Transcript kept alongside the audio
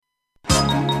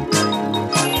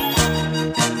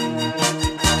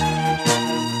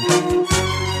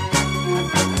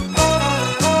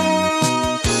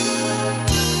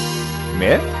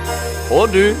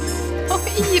og du. Og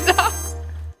Ida.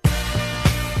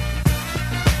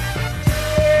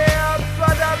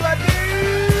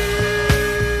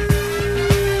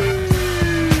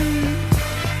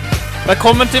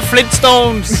 Velkommen til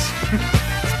Flintstones.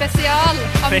 Spesial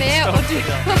av meg og du.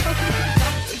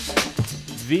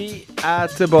 Vi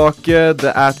tilbake,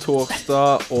 det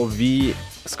torsdag, og vi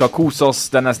skal kose oss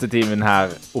den neste timen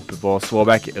her oppe på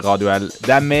Svårbæk Radio L.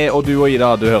 Det meg og du og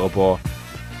Ida du hører på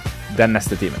den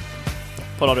neste timen.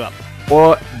 På Radio L.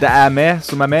 Og det meg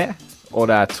som med, og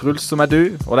det Truls som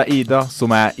du, og det Ida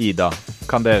som Ida.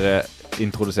 Kan dere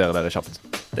introdusere dere kjapt?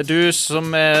 Det du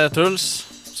som Truls,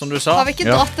 som du sa. Har vi ikke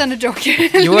dratt denne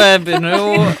joken? Jo, jeg begynner jo,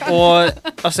 og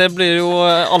altså jeg blir jo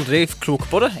aldri klok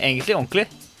på det, egentlig, ordentlig.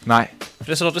 Nei. For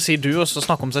det er så lett å si du og så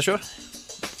snakke om seg selv.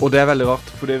 Og det veldig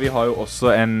rart, fordi vi har jo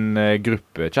også en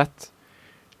gruppechat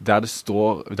der det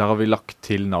står, der har vi lagt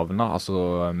til navnet,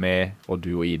 altså meg og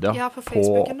du og Ida. Ja, på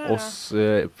Facebooken der, oss,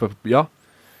 ja.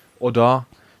 Og da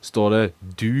står det,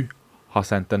 du har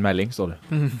sendt en melding, står det.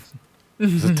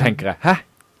 Så tenker jeg, hæ?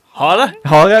 Har det?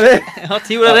 Har jeg det? Ja,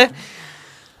 tid det.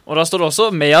 Og da står det også,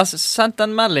 vi har sendt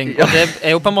en melding, og det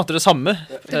er jo på en måte det samme.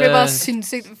 Det blir bare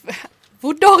sinnssykt.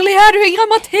 Hvor dårlig du i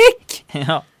grammatikk?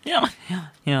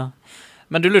 Ja.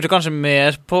 Men du lurte kanskje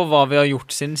mer på hva vi har gjort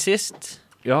siden sist?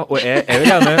 Ja, og jeg vil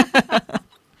gjerne...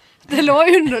 Det lå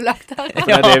underlagt her.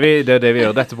 Det er det vi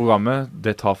gjør. Dette programmet,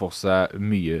 det tar for seg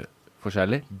mye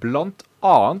forskjellig. Blant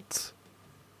annet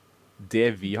det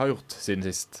vi har gjort siden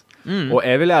sist. Og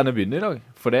jeg vil gjerne begynne i dag,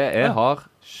 for det jeg har...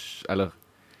 Eller,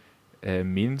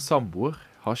 min samboer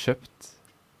har kjøpt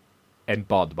en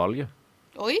badebalje.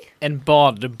 Oi. En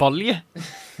badebalje?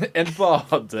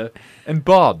 En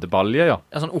badebalje, ja.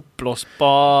 En sånn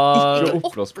oppblåsbar... Ikke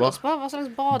oppblåsbar. Hva slags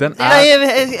bad? Den Det Nei,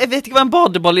 jeg vet ikke hva en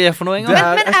badebalje er for noe engang.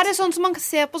 Men er det sånn som man kan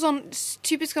se på sånn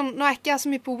typisk sånn, nå ikke jeg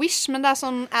så mye på Wish, men det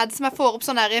sånn ad som jeg får opp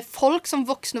sånn der folk, som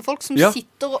voksne folk som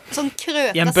sitter og sånn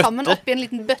krøter sammen oppi en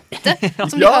liten bøtte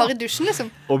som de har i dusjen, liksom.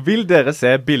 Og vil dere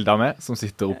se bilder av meg som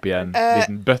sitter oppi en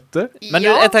liten bøtte? Men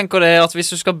jeg tenker det at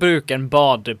hvis du skal bruke en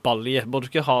badebalje, bør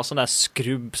du ikke ha sånn der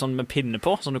skrubb sånn med pinne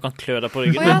på, sånn du kan klø deg på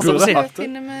ryggen.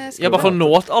 Ja, bare for å nå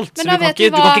alt. Men så du kan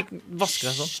ikke vaske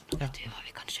deg sånn. Ja. Vet du hva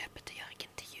vi kan kjøpe til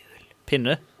Jørgen til jul?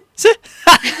 Pinne. Se!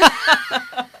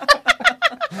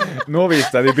 Nå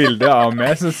viste jeg de bilder av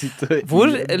meg som sitter i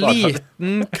Hvor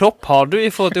liten kropp har du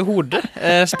i forhold til hodet?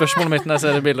 Spørsmålet mitt når jeg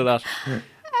ser det bildet der.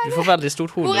 Du får veldig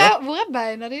stort hode. Hvor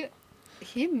beina de?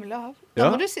 Himmel og hav. Ja.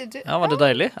 Må du si, Ja, var det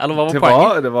deilig? Eller hva var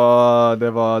poenget?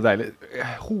 Det var deilig.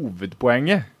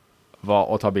 Hovedpoenget var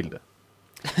å ta bilde.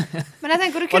 Men jeg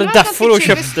tenker var det derfor du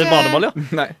kjøpte badebalje?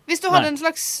 Nei. Hvis du hadde en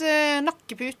slags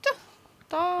nakkepute,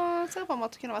 da ser jeg på en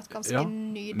måte kunne vært ganske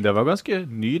nyd. Det var ganske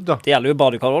nyd, da. Det gjelder jo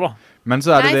badekar også, da. Men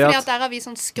så er det Nei, det fordi at... at der har vi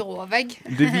sånn skråvegg.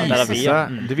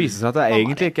 Det viser seg at jeg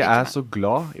egentlig ikke er så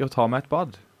glad i å ta meg et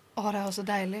bad. Det er også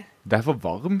deilig. Det er for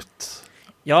varmt.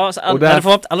 Ja, er det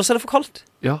for varmt, ellers er det for kaldt.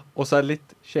 Ja, og så er det litt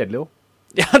kjedelig også.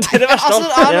 Ja, det er det verste. Altså,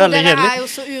 det er veldig dere kjedelig. jo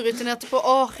så urutinerte på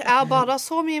jeg har badet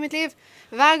så mye i mitt liv.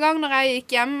 Hver gang når jeg gikk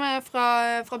hjem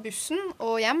fra bussen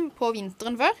og hjem på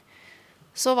vinteren før,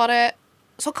 så var det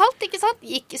så kaldt, ikke sant?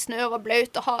 Gikk i snø og var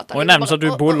bløt og hatet. Og nærmest at du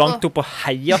bor langt oppe på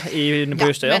heia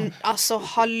på Justøya. Men altså,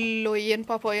 halloien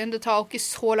papoien, det tar jo ikke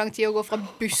så lang tid å gå fra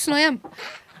bussen og hjem.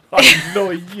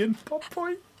 Halloien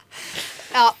papoien.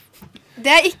 Ja, det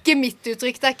er ikke mitt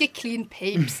uttrykk, det er ikke clean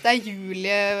papes, det er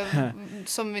Julie,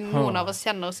 som noen av oss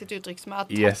kjenner sitt uttrykk som er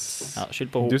tatt. Yes. Ja,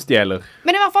 skyld på Du stjeler.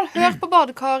 Men i hvert fall, hør på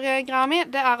badekar-greia mi,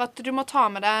 det er at du må ta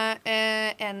med deg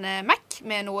en Mac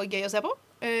med noe gøy å se på.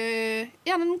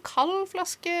 Gjerne en kald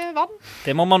flaske vann.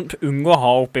 Det må man unngå å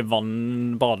ha oppi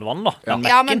badevann da.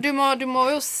 Ja, men du må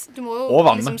jo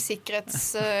liksom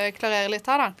sikkerhetsklarere litt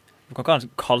her da. Du kan ikke ha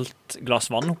et kaldt glass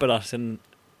vann oppi der siden...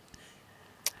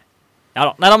 Ja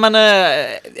da, neida, men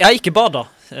jeg har ikke badet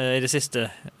i det siste.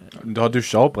 Du har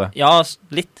dusjet opp, det? Ja,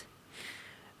 litt.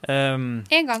 En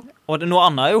gang. Og det er noe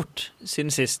annet jeg har gjort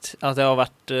siden sist, at jeg har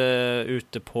vært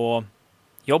ute på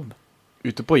jobb.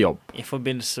 Ute på jobb. I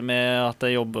forbindelse med at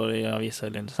jeg jobber i aviser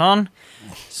i Lindesand,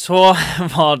 så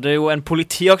var det jo en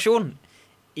politiaksjon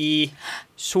i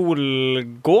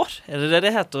Solgård, er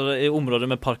det heter, i området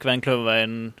med Parkveien,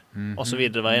 Kløverveien og så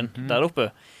videre veien der oppe,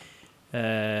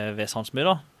 ved Sandsmy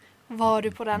da. Var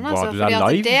du på den, Var altså? du der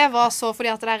live? Det var så fordi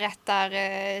at det er rett der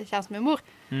kjæresten min mor.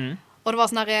 Og det var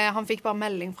sånn der, han fikk bare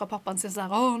melding fra pappaen sin sånn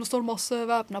der, nå står det masse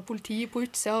væpnet politi på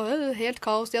utsida, helt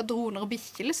kaos, de har droner og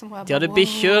bikkjer liksom. De hadde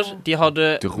bikkjer, de hadde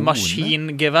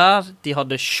maskingevær, de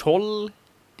hadde skjold,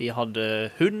 de hadde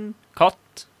hund,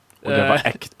 katt. Og det var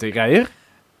ekte greier?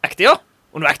 Ekte, ja.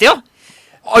 Og noe ekte, ja.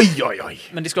 Oi.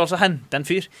 Men de skulle altså hente en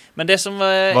fyr. Men det som...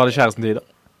 Var det kjæresten din da?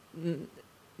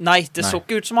 Nei, det så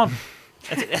ikke ut som han.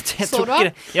 Jeg Så tror du ikke han?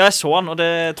 det. Ja, jeg så han, og det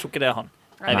tror ikke det er han.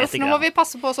 Jeg vet Nå ikke må det. vi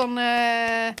passe på sånn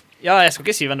Ja, jeg skal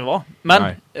ikke si hvem det var. Men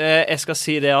Nei. jeg skal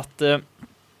si det at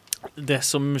det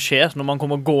som skjer når man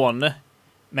kommer gående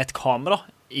med et kamera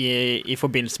i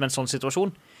forbindelse med en sånn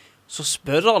situasjon, så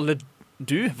spør alle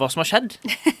du hva som har skjedd.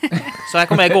 Så jeg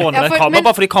kommer gående Ja, med et for- kamera, men-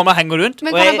 bare fordi kameraet henger rundt.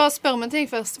 Men og kan jeg bare spørre om en ting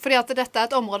først? Fordi at dette er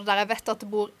et område der jeg vet at det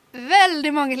bor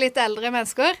veldig mange litt eldre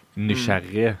mennesker,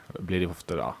 Nysgjerrige blir de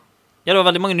ofte da. Ja, det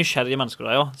var veldig mange nysgjerrige mennesker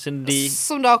der, ja. Siden de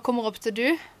som da kommer opp til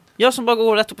du. Ja, som bare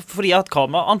går rett opp fordi jeg har et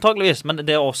kamera, antageligvis. Men det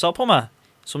jeg også har på meg,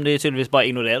 som de tydeligvis bare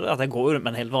ignorerer, at jeg går jo rundt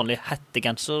med en helt vanlig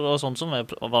hettegenser og sånn som jeg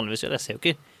vanligvis gjør. Jeg ser jo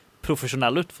ikke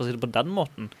profesjonell ut, for å si det på den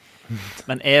måten.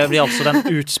 Men jeg blir altså den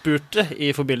utspurte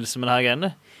i forbindelse med det her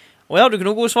greiene. Og jeg hadde ikke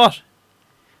noe gode svar.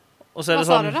 Og så er Hva det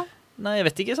sa sånn, du da? Nei, jeg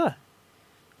vet ikke, sa jeg.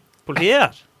 Politiet er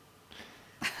her.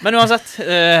 Men uansett,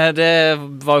 det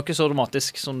var jo ikke så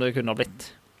dramatisk som det kunne ha blitt.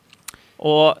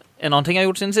 Og en annen ting jeg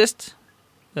har gjort siden sist,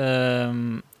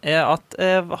 er at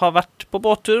jeg har vært på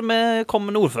båttur med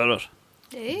kommende ordfører.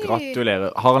 Hey.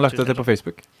 Gratulerer. Har han lagt det til på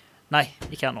Facebook? Nei,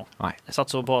 ikke ennå. Nei. Jeg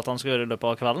satser på at han skal gjøre det i løpet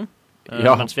av kvelden,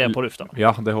 Ja. mens vi er på lufta.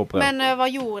 Ja, det håper jeg. Men hva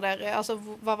gjorde dere? Altså,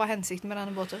 hva var hensikten med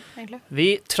denne båten, egentlig?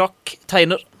 Vi trakk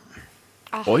teiner,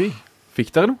 Oi,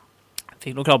 fikk dere noe?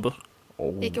 fikk noen krabber.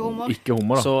 Ikke hummer. Ikke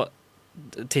hummer da. Så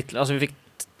titlen, altså vi fikk,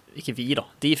 ikke vi da,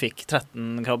 de fikk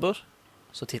 13 krabber,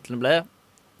 så titlen ble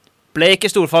ikke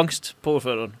storfangst på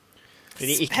ordføreren. Fordi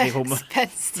de ikke fikk hummer.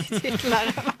 Spenstig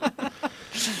titler.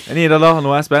 Nida da,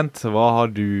 nå er jeg spent. Hva har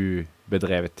du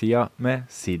bedrevet tida med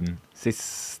siden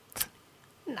sist?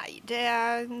 Nei, det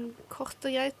er kort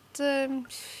og greit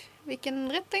hvilken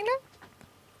dritt, egentlig.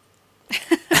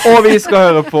 Og vi skal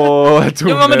høre på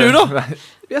Tone. Ja, hva med du da? Nei,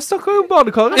 jeg snakker jo om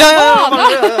badekaret. Ja,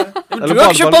 men du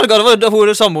har ikke kjøpt badekar, det var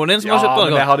hodet samboeren din som Ja, har kjøpt men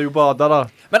jeg badekar. hadde jo badet da.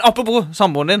 Men apropos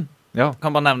samboeren din, Ja.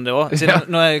 kan bare nevne det også. Ja.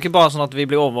 Nå er det jo ikke bare sånn at vi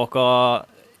blir overvåket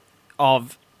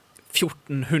av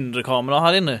 1400 kamera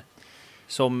her inne,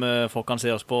 som folk kan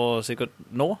se oss på sikkert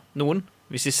nå, noen,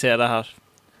 hvis de ser det her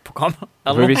på kamera.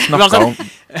 For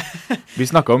vi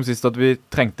snakket om sist at vi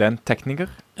trengte en tekniker,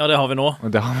 Ja, det har vi nå,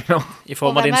 og det har vi nå. i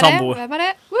form av Og din hvem er det? samboer. Hvem er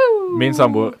det? Woo! Min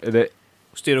samboer, det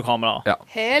Styrer kamera. Ja.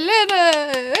 Helene!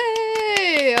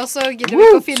 Hey! Og så gidder vi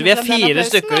ikke å finne Så vi er frem denne 4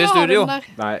 pausen, stykker i eller har du studio. den der?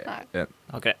 Nei,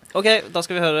 Ok, da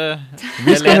skal vi høre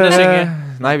vi skal Helene høre,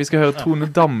 synge. nei, vi skal høre Tone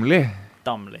Damli,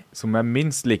 Damli. som er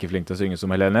minst like flink til å synge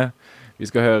som Helene. Vi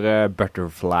skal høre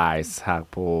Butterflies her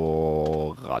på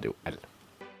Radio L.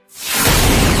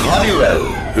 Radio L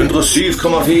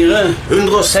 107,4,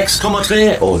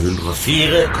 106,3 og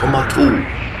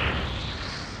 104,2.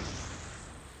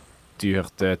 Du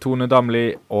hørte Tone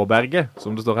Damli og Berge,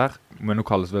 som det står her, men hun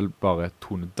kalles vel bare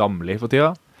Tone Damli for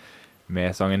tida,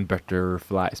 med sangen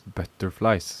Butterflies.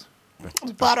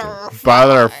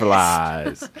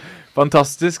 Butterflies.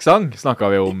 Fantastisk sang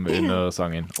snakket vi om under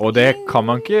sangen, og det kan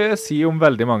man ikke si om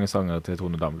veldig mange sanger til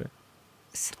Tone Damli.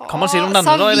 Kan man si det om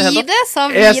denne da, i det hele tatt? Sa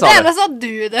vi Jeg sa det, det. eller sa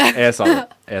du det?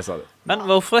 Jeg sa det. Men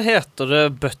hvorfor heter det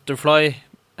butterfly?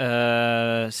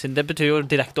 Siden det betyr jo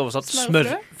direkte oversatt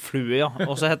Smørflue? smørflue, ja.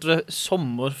 Og så heter det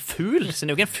sommerfugl, siden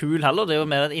det er jo ikke en fugl heller, det er jo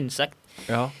mer en insekt.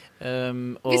 Ja.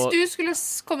 Og Hvis du skulle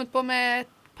kommet på med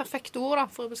et perfekt ord da,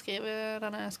 for å beskrive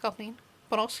denne skapningen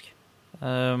på norsk.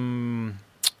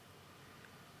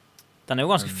 Den er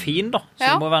jo ganske fin da, så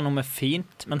Ja. det må være noe med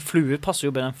fint. Men flue passer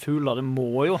jo bedre enn fugl, da. Det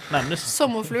må jo nevnes.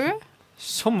 Sommerflue.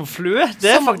 Sommerflue?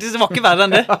 Det er faktisk, det var ikke verre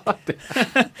enn det.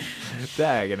 Det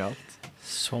er genialt.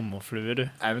 Sommerflue, du.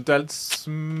 Eventuelt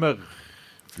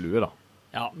smørflue da.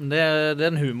 Ja, men det er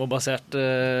den humorbaserte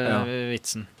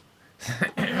vitsen.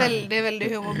 Veldig, veldig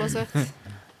humorbasert.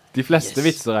 De fleste Yes.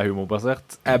 vitser er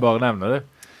humorbasert. Jeg bare nevner det.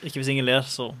 Ikke hvis ingen ler,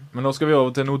 så... Men nå skal vi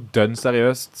over til noe dønn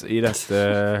seriøst i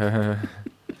dette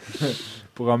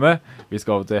programmet. Vi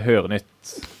skal over til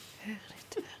Hørenytt.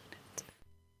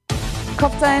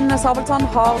 Kaptein Sabeltann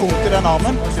har Bunke den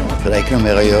armen. For det er ikke noe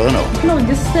mer å gjøre nå.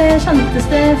 Norges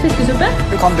kjenteste fiskesuppe.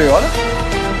 Du kan dø av det.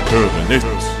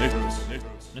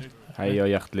 Hei og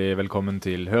hjertelig velkommen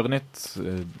til Hørenytt,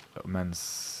 mens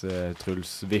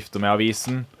Truls vifter med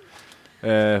avisen.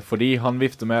 Fordi han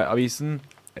vifter med avisen,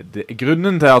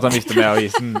 grunnen til at han vifter med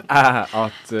avisen er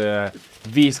at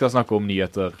vi skal snakke om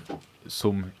nyheter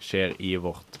som skjer i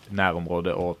vårt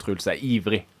nærområde, og Truls er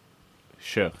ivrig.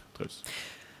 Kjør, Truls.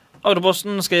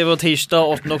 Agderposten skriver tirsdag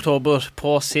 8. oktober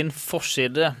på sin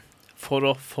forside for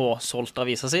å få solgt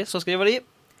avisa si, så skriver de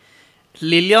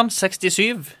Lilian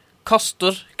 67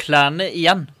 kaster klærne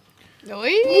igjen.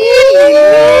 Oi!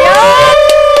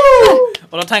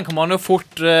 Og da tenker man jo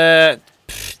fort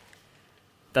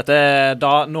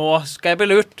nå skal jeg bli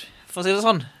lurt, for å si det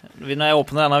sånn. når jeg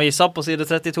åpner denne avisa på side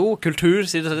 32, kultur,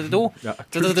 side 32, Ja,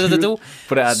 32.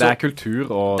 For det er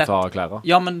kultur å ta klær av.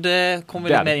 Ja, men det kommer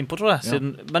vi litt mer inn på, tror jeg. Siden,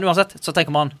 men uansett, så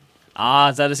tenker man,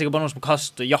 så er det sikkert bare noen som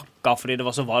kaster jakka fordi det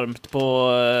var så varmt på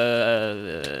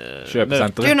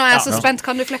Kjøpesenteret. Du, nå er jeg så spent.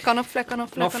 Kan du flekke den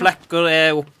opp? Nå flekker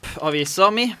jeg opp avisa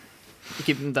mi.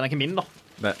 Den er ikke min, da.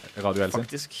 Det er Radio Elsie.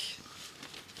 Faktisk.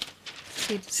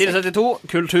 Side 32,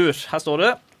 kultur. Her står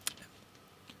det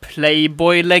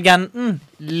Playboy-legenden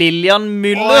Lillian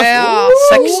Müller,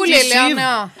 67, Lillian,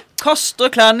 ja. kaster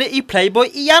klærne i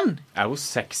Playboy igjen. Er hun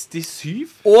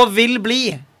 67? Og vil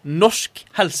bli norsk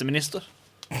helseminister.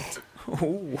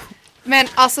 Men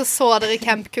altså, så dere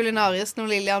Camp Culinaris når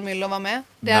Lillian Müller var med?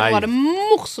 Det er noe av det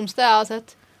morsomste jeg har sett.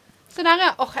 Så der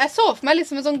jeg så for meg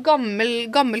liksom en sånn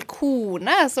gammel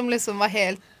kone som liksom var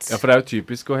helt... Ja, for det er jo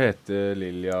typisk å hete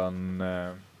Lillian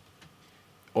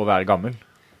å være gammel.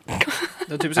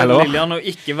 Det er typisk at Lillian å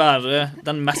ikke være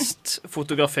den mest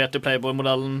fotograferte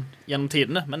Playboy-modellen gjennom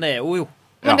tidene, men det er hun jo.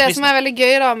 Men det som er veldig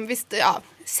gøy da,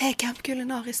 se Camp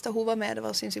Culinaris da hun var med, det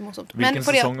var sinnssykt morsomt. Hvilken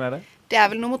sesong er det? Det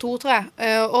er vel nummer 2, tror jeg.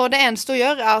 Og det eneste hun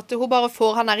gjør er at hun bare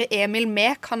får han der Emil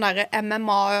Mek, han der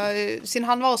MMA,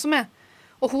 siden han var også med.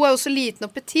 Og hun er jo så liten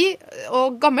og petit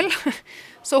og gammel,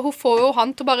 så hun får jo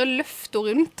han til å bare løfte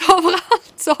rundt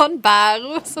overalt, så han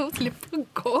bærer, så hun slipper å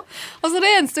gå. Altså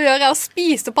det eneste hun gjør er å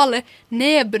spise opp alle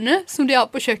nebene som de har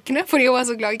på kjøkkenet, fordi hun er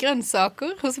så glad i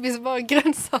grønnsaker. Hun spiser bare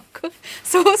grønnsaker,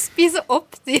 så hun spiser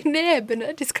opp de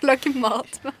nebene de skal lage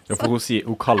mat med. Ja, for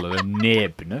hun kaller det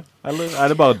nebene, eller er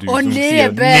det bare du som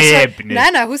nebe, sier nebene?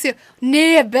 Nei, hun sier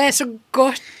nebe er så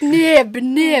godt,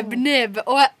 nebe.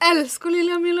 Og jeg elsker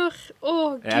Lillian Müller.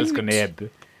 Jeg elsker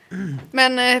nebe.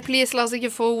 Men please, la oss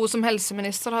ikke få henne som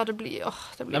helseminister da. Det blir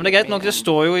Nei, men det er greit nok, det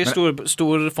står jo i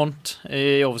stor font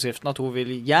i overskriften at hun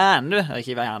vil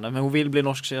men hun vil bli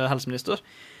norsk helseminister.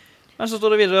 Men så står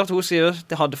det videre at hun sier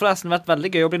det hadde forresten vært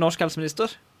veldig gøy å bli norsk helseminister.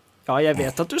 Ja, jeg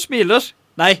vet at du smiler.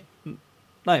 Nei,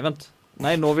 vent.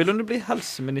 Nei, nå vil hun bli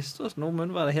helseminister. Nå må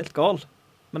hun være helt gal.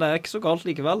 Men det er ikke så galt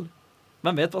likevel.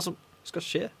 Hvem vet hva som skal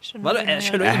skje? Jeg henger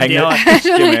ikke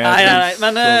med. Nei,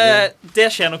 men det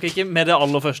skjer nok ikke med det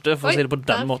aller første, for å si det på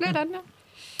den måten.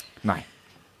 Nei.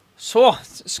 Så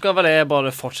skal vel jeg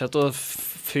bare fortsette å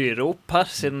fyre opp her,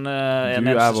 siden en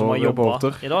som har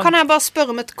jobbet i dag. Kan jeg bare spørre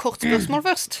om et kort spørsmål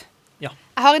først? Ja.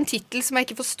 Jeg har en titel som jeg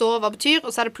ikke forstår hva betyr, og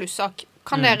så er det plussak.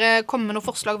 Kan dere komme med noen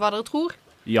forslag hva dere tror?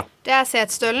 Ja. Det er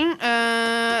Setstølen.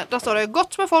 Da står det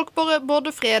godt med folk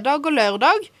både fredag og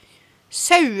lørdag.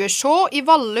 Sauesjå i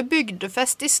Valle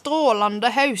bygdefest i strålende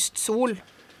høstsol.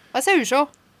 Hva er sauesjå?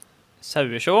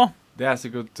 Sauesjå? Det er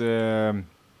sikkert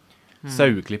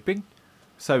saueklipping.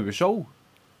 Saueshow.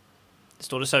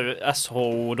 Står det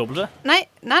S-H-O-W? Nei.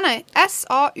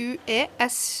 S-A-U-E-S-J-J-Å.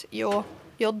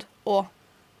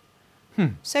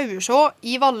 Sauesjå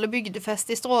i Valle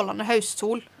bygdefest i strålende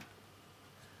høstsol.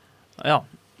 Ja.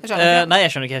 Nei,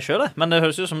 jeg skjønner ikke helt selv det, men det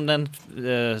høres ut som en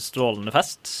strålende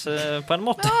fest på en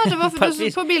måte. Ja, det var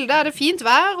på bildet er det fint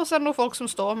vær, og så er det noen folk som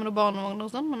står med noen barnevogner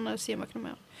og sånn, men det sier meg ikke noe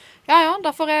mer. Ja,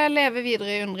 da får jeg leve videre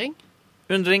i undring.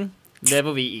 Undring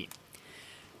lever vi i.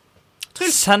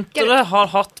 Senteret har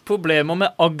hatt problemer med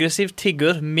aggressiv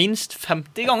tigger minst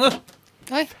 50 ganger.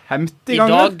 Oi. 50 I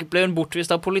ganger? dag ble hun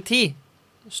bortvist av politi,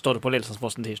 står det på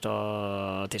Lillesandsposten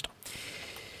tirsdag.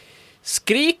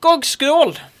 Skrik og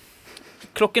skrål!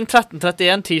 Klokken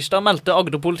 13.31 tirsdag meldte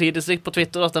Agder politidistrikt på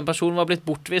Twitter at en person var blitt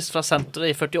bortvist fra senteret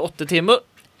i 48 timer.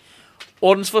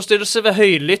 Ordensforstyrrelse ved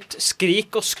høylytt,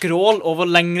 skrik og skrål over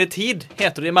lengre tid,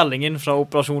 heter det i meldingen fra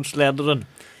operasjonslederen.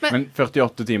 Men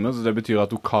 48 timer, så det betyr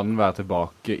at du kan være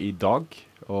tilbake i dag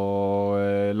og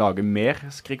lage mer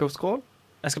skrik og skrål?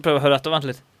 Jeg skal prøve å høre etter, vent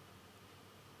litt.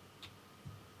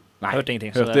 Nei, jeg hørte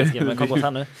ingenting, så det kan godt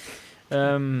hende.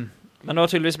 Men du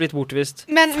har tydeligvis blitt bortvist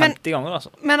 50 ganger,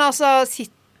 altså. Men altså,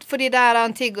 fordi det er da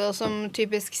en tigger som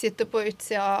typisk sitter på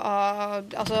utsida av...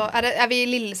 Altså, er vi i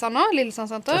Lillesand nå? Lillesand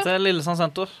senter? Dette er Lillesand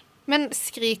senter. Men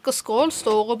skrik og skrål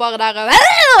står og bare der og...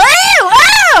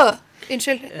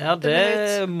 Unnskyld. Ja,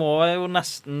 det må jeg jo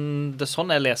nesten... Det er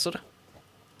sånn jeg leser det.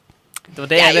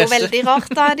 Det er jo veldig rart,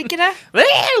 da, er det ikke det?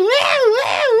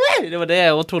 Det var det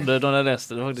jeg også trodde da jeg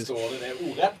leste det, faktisk. Står det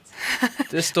ordrett?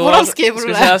 Det står, hvordan skriver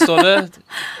du det? Her står det,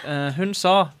 hun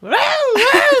sa...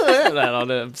 Nei da,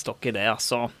 det står ikke det,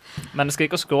 altså. Men det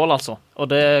skriker skrål, altså. Og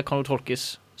det kan jo tolkes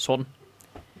sånn.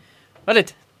 Vent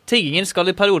litt. Tiggingen skal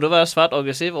i perioder være svært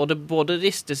aggressiv, og det både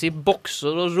ristes i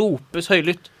bokser og ropes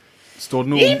høylytt. Står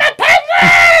det noe... Gi meg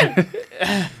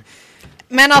penger!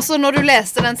 Men altså, når du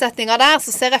leste den setningen der,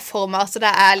 så ser jeg for meg at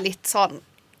det er litt sånn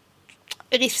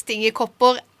risting i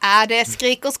kopper, det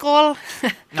skrik og skrål?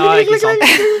 Ja, ikke sant.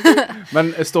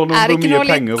 Men står det Er det hvor ikke mye noe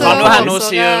litt, penger Kan jo Ja, hende hun så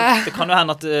sier, det- det kan jo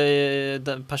hende at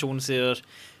den personen sier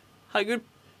herregud,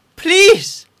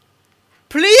 please!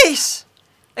 Please!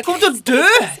 Jeg kommer til å dø!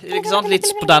 Ikke sant? Litt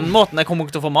på den måten. Jeg kommer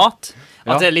ikke til å få mat.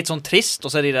 At Ja. det litt sånn trist,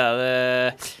 og så de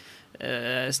der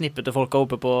snippete folka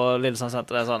oppe på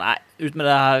Lillesand-senteret. Det er sånn, nei, ut med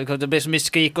det her. Det blir så mye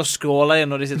skrik og skrål her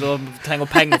når de sitter og trenger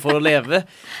penger for å leve.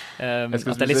 Jeg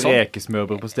skal At det er litt spise sånn.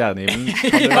 rekesmørbrød på stjernehimmelen.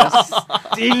 Kan du være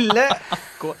stille?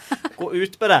 Gå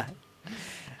ut med det.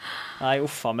 Nei,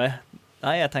 uffa meg.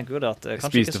 Nei, jeg tenker jo det at Jeg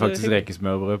kanskje spiste ikke så faktisk hyggelig.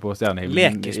 rekesmørbrød på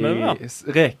stjernehimmelen.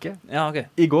 Lekesmørbrød, Reke. Ja, ok.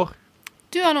 I går.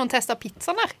 Du har noen testet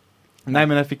pizzaen der. Nei,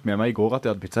 men jeg fikk med meg i går at jeg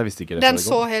hadde pizza. Jeg visste ikke det Den før i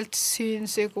så går. helt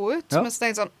sinnssykt god ut. Ja. Men så tenkte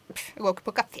jeg sånn, jeg går ikke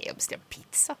på kafé og bestiller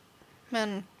pizza.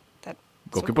 Men den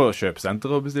Går så ikke på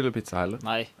kjøpesenter og bestiller pizza heller.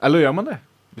 Nei. Eller gjør man det?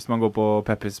 Hvis man går på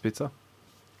Peppers Pizza?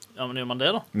 Ja, men gjør man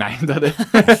det da? Nei, det er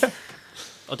det.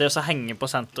 Og det å henge på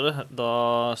senteret, da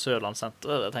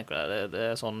Sørlandssenteret, det tenker jeg, det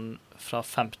er sånn fra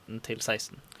 15 til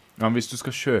 16. Ja, men hvis du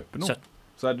skal kjøpe noe, 17.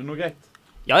 så er det noe greit.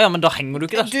 Ja, men da henger du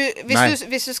ikke der. Nei.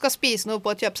 Hvis du skal spise noe på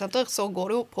et kjøpesenter, så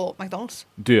går du jo på McDonald's.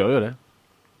 Du gjør jo det.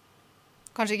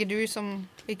 Kanskje ikke du som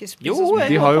ikke spiser Jo, så mye. jeg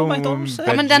De går har på jo McDonald's,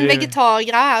 Ja, men den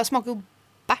vegetargreia smaker jo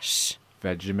bæsj.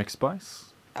 Veggie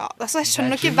McSpice. Ja, altså jeg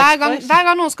skjønner ikke, hver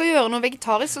gang noen skal gjøre noe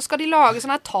vegetarisk, så skal de lage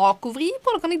sånn her tacovri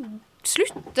på det. Kan de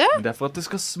slutte? Men det er for at det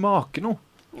skal smake noe.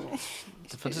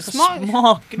 For at det skal Smak.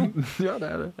 smake noe. Ja, det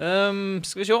er det.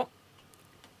 Skal vi se.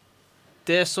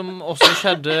 Det som også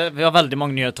skjedde, vi har veldig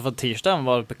mange nyheter fra tirsdag, men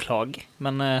bare beklager.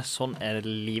 Men sånn er det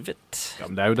livet. Ja,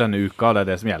 men det er jo denne uka, det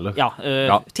er det som gjelder. Ja,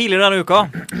 Ja. tidligere denne uka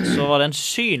så var det en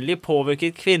synlig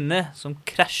påvirket kvinne som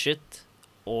krasjet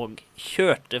og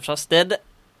kjørte fra stedet.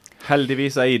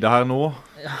 Heldigvis er Ida her nå.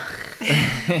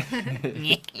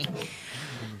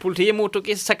 Politiet mottok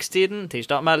i 6-tiden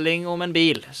tirsdag melding om en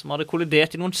bil som hadde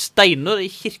kollidert i noen steiner i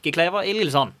Kirkekleiva i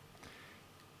Lillesand.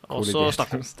 Og så Kollidert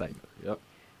stakk hun. med steiner. Ja.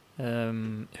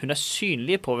 Hun er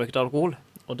synlig påvirket av alkohol.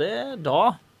 Og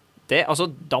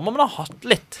da må man ha hatt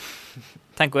litt,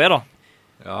 tenker jeg da.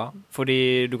 Ja. Fordi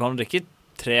du kan drikke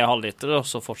 3,5 liter, og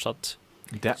så fortsatt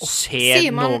Det er også se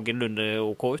Sier man- noenlunde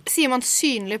ok ut. Sier man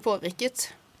synlig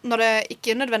påvirket når det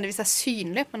ikke nødvendigvis er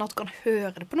synlig, men at du kan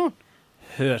høre det på noen?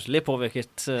 Hørlig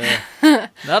påvirket.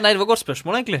 Ja, nei, det var et godt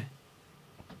spørsmål, egentlig.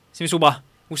 Siden vi så bare,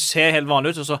 hun ser helt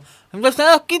vanlig ut, og så hun ble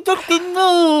snakket om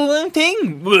noen ting.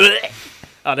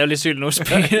 Ja, det er jo litt sydelig å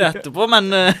spy etterpå, men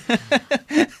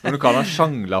Men du kan ha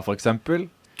sjangla, for eksempel.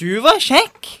 du var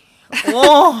kjekk.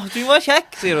 Åh, du var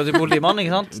kjekk, sier du til politimannen,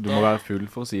 ikke sant? Du må være full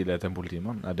for å si det til en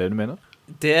politimann. Er det du mener?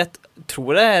 Det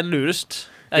tror jeg er lurest.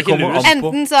 Er Det ikke kommer lurest. an på.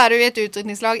 Enten så er du i et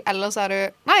utdrikningslag, eller så er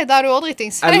du... Nei, da er du også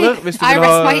dritings. Eller hvis du I vil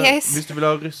rest ha, my case. hvis du vil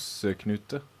ha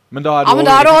russeknute. Men da er Ja, men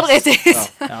da er du også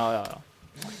dritings.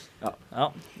 Ja. Ja.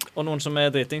 Og noen som er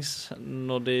dritings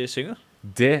når de synger?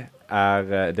 Det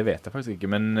vet jeg faktisk ikke,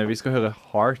 men vi skal høre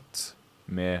Heart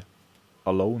med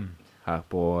Alone her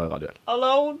på Radio L.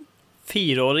 Alone.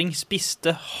 4-åring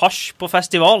spiste hasj på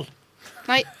festival.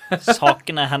 Nei,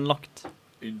 Saken er henlagt.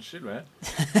 Unnskyld meg.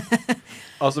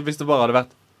 Altså, hvis det bare hadde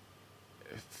vært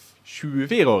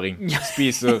 24-åring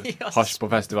spiser Ja. hasj på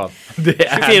festival. Det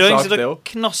er en 24-åring sak, sitter det og også.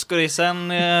 knasker i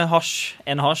seg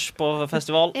en hasj på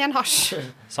festival. en hasj.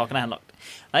 Saken er henlagt.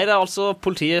 Nei, det er altså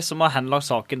politiet som har henlagt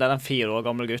saken der en 4 år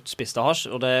gammel gutt spiste hasj.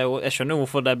 Og det er jo, jeg skjønner jo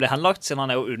hvorfor det ble henlagt, siden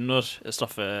han er jo under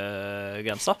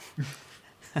straffegrensa.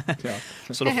 Ja.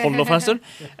 Så det holder for en stund.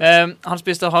 Han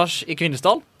spiste hasj i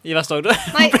Kvinesdal i Vest-Agder.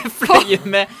 Nei, Fløy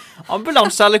med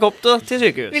ambulansehelikopter til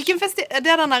sykehus.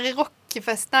 det er den der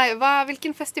rockefest... Nei,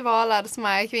 hvilken festival er det som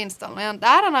er i Kvinesdalen igjen?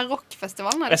 Det er den der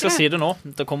rockfestivalen, er det Jeg skal ikke si det? det nå.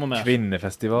 Det kommer mer.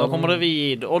 Kvinnefestival. Nå kommer det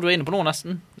videre. Å, du er inne på noe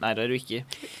nesten. Nei, det er du ikke.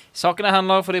 Saken er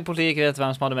henlagt fordi politiet ikke vet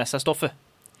hvem som hadde med seg stoffet.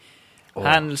 Åh.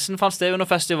 Hendelsen fant sted under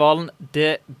festivalen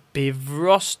The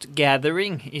Bifrost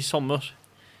Gathering i sommer.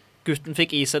 Gutten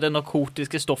fikk i seg det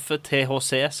narkotiske stoffet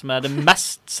THC, som er det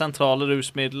mest sentrale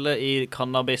rusmiddelet i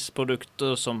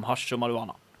cannabisprodukter som hasj og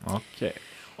marihuana. Ok.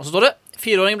 Og så står det,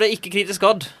 4-åringen ble ikke kritisk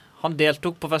skadd. Han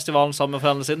deltok på festivalen sammen med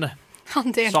foreldrene sine.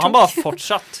 Han deltok. Så han bare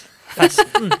fortsatt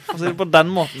festen, for å si det på den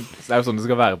måten. Så det er jo sånn det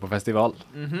skal være på festival.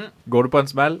 Mhm. Går du på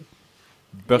en smell,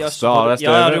 børste Ja, av deg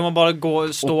Ja, støvet, du må bare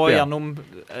stå Opp igjen. gjennom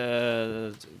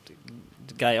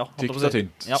greia. holdt jeg på å tykt og si.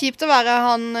 tynt. Ja. Kjipt å være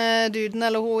han duden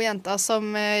eller hun jenta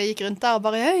som gikk rundt der og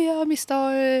bare «Hei, jeg har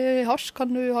mistet hasj,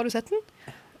 har du sett den?»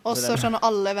 Og så skjønner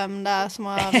alle hvem det er som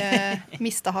har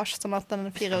mistet hasj, sånn at den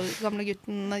 4 år gamle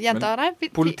gutten, jenta, nei,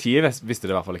 Politiet visste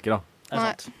det i hvert fall ikke, da. Det er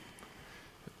nei, sant.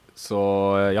 Så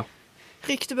ja.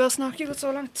 ryktebørsen har ikke gått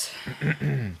så langt.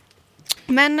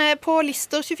 Men på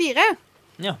Lister 24,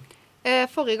 Ja.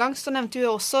 Forrige gang så nevnte du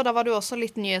også, da var det jo også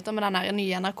litt nyheter med den her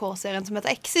nye NRK-serien som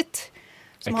heter Exit.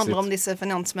 Som handler om disse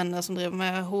finansmennene som driver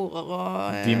med horer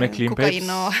og De med clean kokain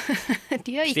papes. og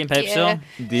de har ikke... Clean papes, ja.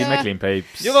 De med clean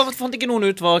papes. Jo, hvorfor fant ikke noen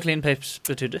ut hva clean papes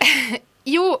betydde?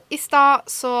 Jo, i stad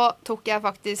så tok jeg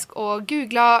faktisk og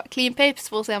googlet clean papes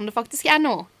for å se om det faktisk er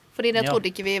noe. Fordi det trodde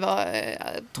ikke vi var...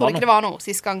 Jeg trodde ikke det var noe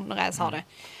sist gang når jeg sa det.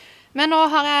 Men nå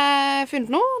har jeg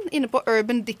funnet noe inne på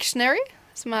Urban Dictionary,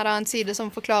 som er da en side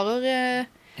som forklarer...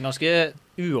 En ganske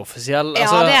uoffisiell... Ja,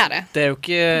 altså, det er det. Det er jo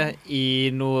ikke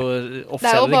i noe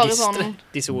offisielle registre sånn...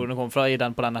 disse ordene kommer fra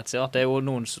på den nettsida. Det er jo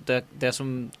noen... Det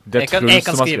som... Det er Truls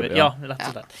som har skrevet, ja. Rett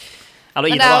og slett.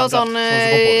 Eller Men det er jo sånn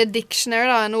dictionary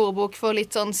da, en ordbok for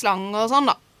litt sånn slang og sånn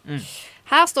da.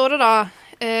 Her står det da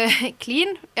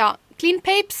clean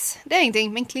papes, det er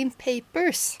ingenting, men clean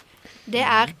papers, det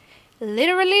er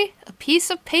literally a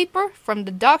piece of paper from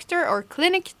the doctor or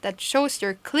clinic that shows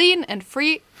you're clean and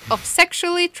free of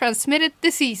sexually transmitted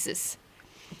diseases.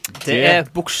 Det er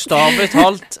bokstavelig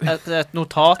talt et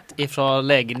notat fra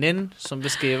legen din som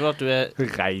beskriver at du er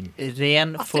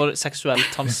ren for seksuelt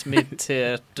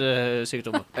transmittert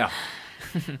sykdommer. Ja.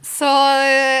 Så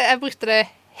jeg brukte det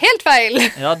helt feil.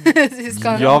 Ja, det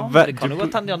kan jo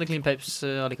godt hende de hadde clean papes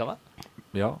allikevel.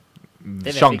 Ja,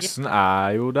 sjansen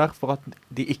er jo der for at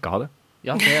de ikke har det.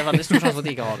 Ja, det er veldig stor sjanse for at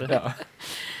de ikke har det.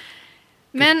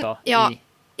 Men ja,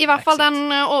 i hvert fall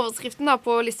den overskriften da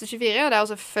på liste 24, det er jo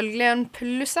selvfølgelig en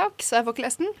plussak, så jeg får ikke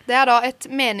lest den. Det er da et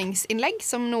meningsinnlegg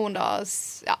som noen da,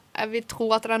 jeg vil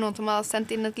tro at det er noen som har sendt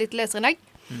inn et lite leserinnlegg.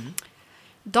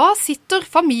 Da sitter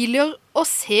familier og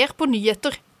ser på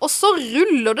nyheter, og så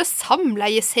ruller det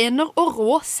samleiescener og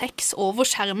rå sex over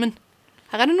skjermen.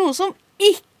 Her er det noen som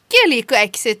ikke liker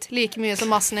Exit like mye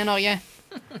som massen i Norge.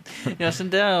 Ja, så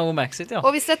det er jo Exit, ja.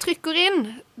 Og hvis jeg trykker inn,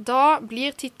 da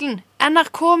blir titlen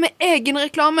NRK med egen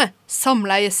reklame,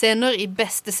 samleiescener i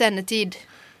beste sendetid.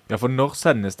 Ja, for når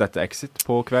sendes dette Exit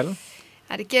på kvelden?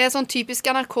 Er det ikke sånn typisk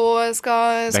NRK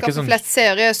skal få sånn... flest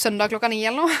serie søndag klokka 9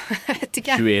 eller noe? Jeg vet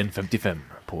ikke. 21.55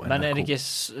 på NRK. Men er det ikke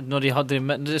når de har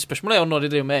spørsmålet er jo når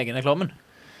de driver med egen reklamen.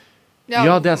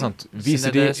 Ja, det er sant.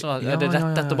 Viser de... Er det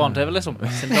rett etter barne-TV, liksom?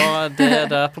 Det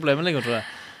er problemet ligger, tror jeg.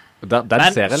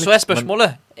 Men så er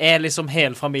spørsmålet, er liksom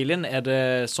hele familien, er det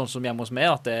sånn som hjemme hos meg,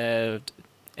 at det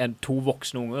er 2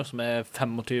 voksne unger som er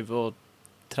 25 og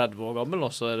 30 år gammel,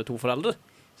 og så er det 2 foreldre?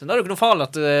 Så da er det ikke noe farlig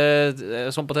at det er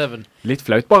sånn på TV-en. Litt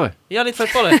flaut bare. Ja, litt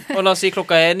flaut bare. Og la oss si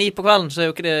klokka er 9 på kvelden, så er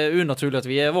jo ikke det unaturlig at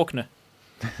vi er våkne.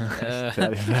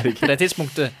 På det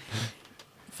tidspunktet.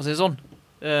 For å si det sånn.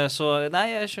 Så nei,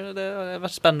 jeg skjønner, det har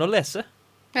vært spennende å lese.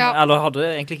 Ja. Eller hadde det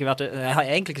egentlig ikke vært det? Jeg har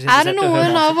egentlig ikke er det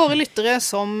noen av våre lyttere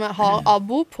som har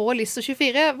abo på liste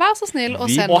 24? Vær så snill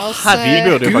og send oss...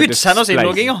 Gud, send oss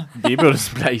innlogginger! Vi burde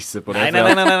spleise på det.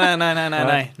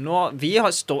 Nei. Nå, vi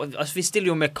stiller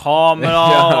jo med kamera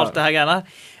og alt det her greiene.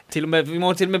 Vi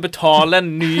må til og med betale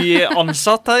en ny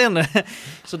ansatt her inne.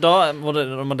 Så da må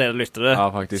dere lyttere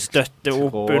støtte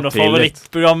opp under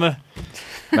favorittprogrammet.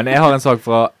 Men jeg har en sak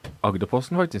fra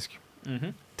Agderposten, faktisk.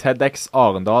 TEDx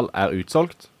Arendal er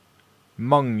utsolgt.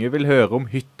 Mange vil høre om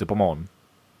hytte på månen.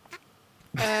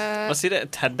 Hva sier det?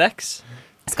 TEDx?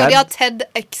 Skal de ha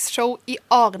TEDx-show i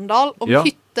Arendal om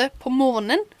hytte på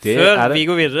månen? Før vi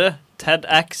går videre,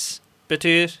 TEDx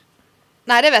betyr...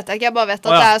 Nei, det vet jeg ikke. Jeg bare vet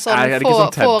at det er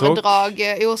sånn foredrag,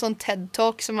 jo sånn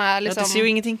TED-talk som er liksom... Ja, det sier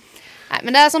jo ingenting. Nei,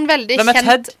 men det er sånn veldig kjent... Hvem er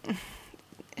TED?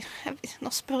 Nå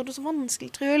spør du så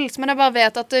vanskelig, Truls. Men jeg bare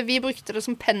vet at vi brukte det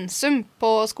som pensum på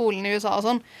skolen i USA og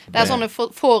sånn. Det er sånne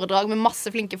foredrag med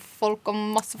masse flinke folk om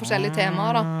masse forskjellige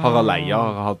temaer da. Harald Eia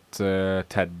har hatt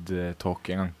TED-talk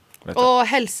en gang. Og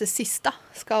Helsesista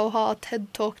skal jo ha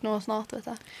TED-talk nå snart, vet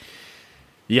jeg.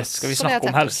 Yes. Skal vi snakke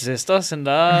om Helsesista, siden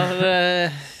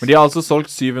der... Men de har altså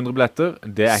solgt 700 billetter.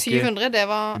 Det er 700, det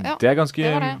var... Ja, det er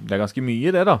ganske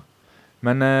mye det da.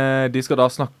 Men de skal da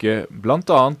snakke blant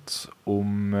annet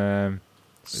om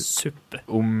suppe.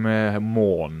 Om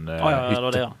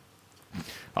månehytte. Det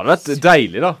hadde vært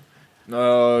deilig da.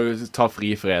 Ta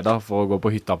fri fredag for å gå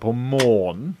på hytta på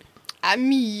månen. Det er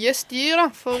mye styr da,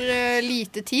 for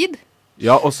lite tid.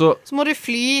 Ja, og så må du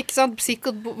fly, ikke sant?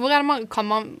 Sikkert, hvor er det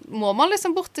må man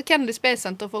liksom bort til Kennedy Space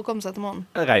Center for å komme seg til månen?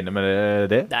 Jeg regner med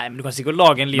det. Nei, men du kan sikkert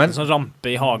lage en liten sånn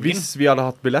rampe i hagen. Hvis vi hadde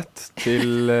hatt billett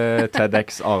til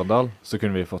TEDx Arendal, så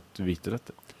kunne vi fått vite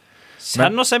dette.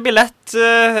 Send oss en billett,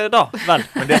 da, vel.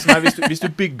 Men det som er, hvis du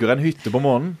bygger en hytte på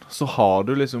månen, så har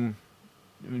du liksom...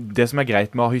 Det som er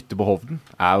greit med å ha hytte på Hovden,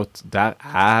 er at der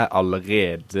er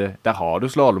allerede... Der har du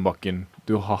Slalombakken,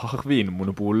 du har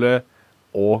Vinmonopolet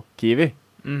og Kiwi.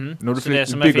 Når du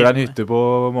bygger en hytte på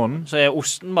månen... Så er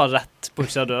osten bare rett på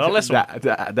utsida av døra, liksom.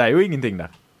 Det er jo ingenting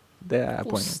der. Det er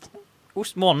poenget.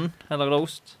 Ost, månen. Jeg lager da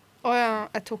ost. Åja,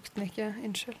 jeg tok den ikke.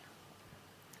 Unnskyld.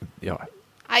 Ja.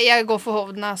 Nei, jeg går for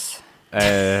Hovdenes.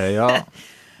 Ja.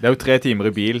 Det er jo 3 timer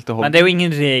i bil til Hovden. Men det er jo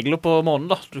ingen regler på månen,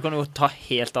 da. Du kan jo ta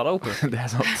helt av deg oppe. Det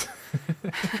er sant.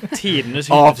 Tidenes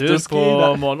hyttetur Afterski på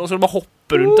der. månen. Og så du bare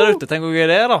hoppe rundt der ute. Tenk hvor gøy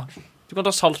det er, da. Du kan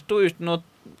ta salto uten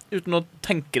å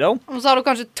tenke deg om. Og så har du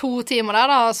kanskje 2 timer der,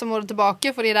 da, så må du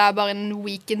tilbake, fordi det er bare en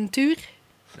weekend-tur.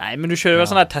 Nei, men du kjører vel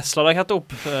sånn der Tesla-rakett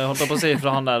opp, holdt jeg på å si,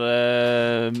 fra han der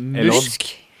Musk.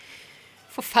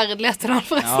 Forferdelig etter det,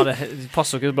 forresten. Ja, det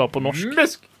passer ikke bra på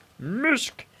norsk.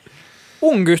 Musk.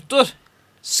 Unggutter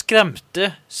skremte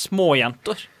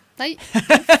småjenter. Nei,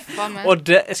 hva med?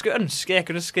 Og jeg skulle ønske jeg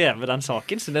kunne skrevet den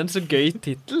saken, så det er en så gøy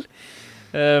titel.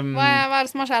 Hva er det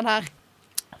som har skjedd her?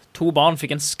 2 barn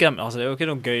fikk en altså det er jo ikke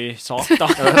noen gøy sak da,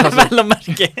 vel å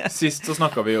merke. Sist så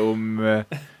snakket vi om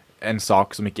en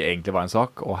sak som ikke egentlig var en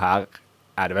sak, og her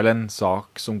er det vel en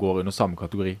sak som går under samme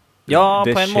kategori. Ja,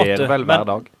 det på en måte. skjer vel hver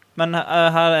dag. Men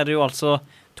her er det jo altså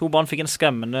 2 barn fikk en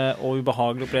skremmende og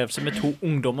ubehagelig opplevelse med 2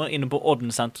 ungdommer inne på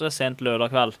Odden-senteret sent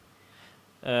lørdag kveld.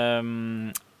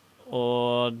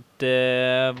 Og det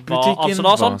var Butikken altså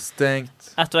da sånn. var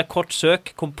stengt. Etter et kort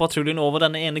søk kom patruljen over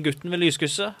denne ene gutten ved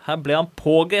lyskrysset. Her ble han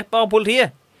pågrepet av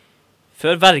politiet.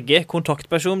 Før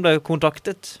vergekontaktperson ble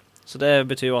kontaktet. Så det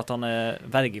betyr jo at han er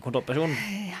vergekontaktperson.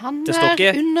 Han Det står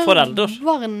ikke under forelder.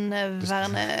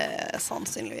 barnevernet,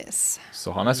 sannsynligvis.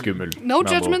 Så han er skummel. No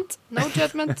med andre ord. judgment, no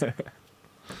judgment.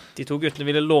 De 2 guttene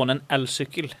ville låne en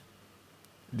elsykkel.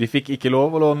 De fikk ikke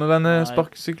lov å låne denne Nei,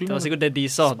 sparkesykkelen. Det var sikkert det de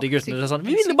sa. De guttene sa sånn,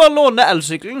 vi ville bare låne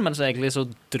elsykkelen, men så egentlig så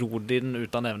dro de den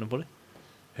uten evne på det.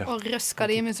 Ja. Og røska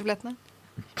de i museflettene.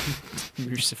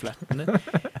 Museflettene.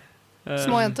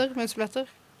 Små jenter, musefletter.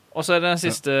 Og så er det den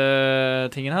siste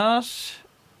tingen her,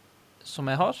 som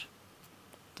jeg har.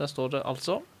 Der står det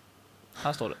altså.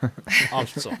 Her står det.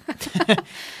 Altså.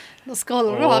 Nå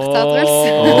scroller du hardt her,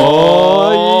 Truls.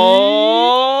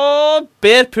 Og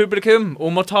ber publikum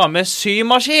om å ta med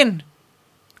symaskin.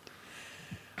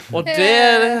 Og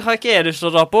det har ikke jeg lyst til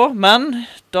å dra på, men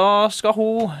da skal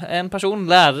en person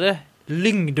lære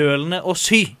lyngdølene å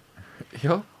sy.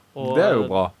 Ja, Og det er jo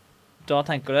bra. da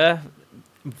tenker jeg,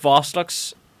 hva slags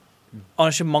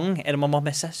arrangement er det man må ha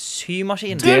med seg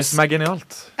symaskin? Det som er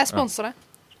genialt. Jeg sponser det,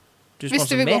 Du hvis du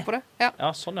sponser vil gå med? på det. Ja.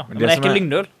 Ja, sånn ja. Men Men det det er som ikke er-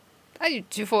 lyngdøl. Nei,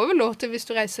 du får jo lov til hvis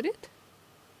du reiser dit.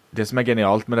 Det som er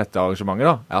genialt med dette arrangementet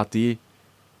da, er at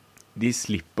de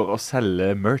slipper å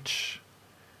selge merch.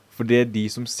 For det er de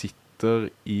som sitter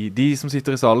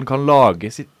i salen kan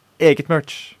lage sitt eget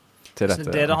merch til Så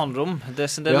dette. det handler om. Det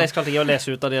Ja. klarte ikke jeg å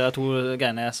lese ut av de der 2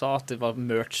 greiene jeg sa, at det var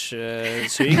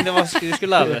merch-sying. Det var du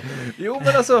skulle lære. Jo,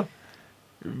 men altså,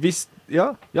 hvis,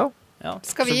 ja. Ja.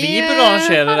 Skal Så vi, vi burde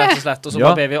arrangere det rett og slett, og så Ja.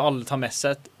 bare ber vi alle ta med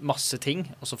seg masse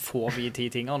ting, og så får vi 10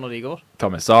 tinger når de går. Ta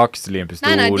med saks,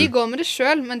 limpistol. Nei, de går med det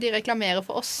selv, men de reklamerer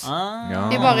for oss. Ja.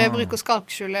 Vi bare bruker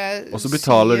skalkskjule. Og så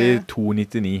betaler de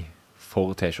 2,99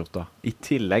 for t-skjorta, i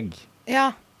tillegg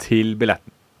Ja, til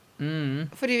billetten.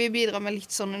 fordi vi bidrar med litt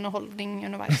sånn underholdning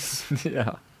underveis.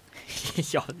 Ja.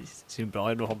 Ja, de sier bra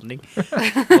underholdning.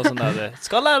 Og sånn der,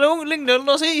 skal lære lyngdølen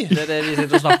å sy! Det er det vi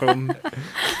sitter og snakker om.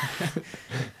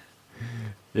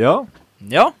 Ja,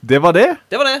 Ja, det var det.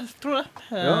 det var det, tror jeg.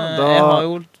 Ja, da- Jeg har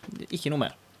jo ikke noe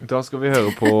mer. Da skal vi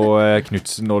høre på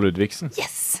Knudsen og Ludvigsen.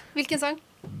 Yes! Hvilken sang?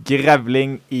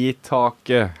 Grevling i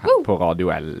taket her på Radio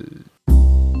L.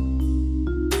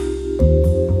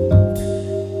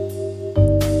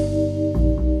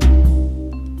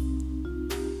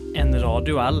 En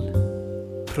radioell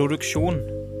produksjon.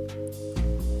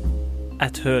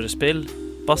 Et hørespill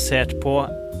basert på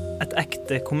et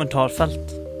ekte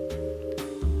kommentarfelt.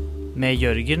 Med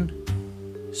Jørgen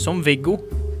som Viggo,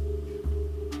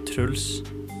 Truls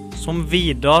som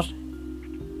Vidar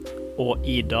og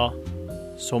Ida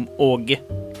som Åge.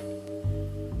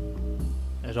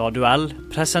 Radio L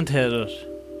presenterer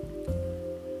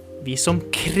Vi som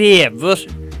krever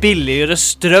billigere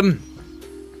strøm.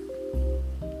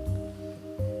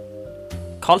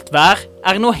 Kaldt vær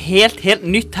er noe helt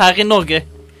nytt her i Norge.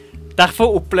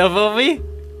 Derfor opplever vi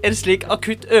en slik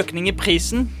akutt økning i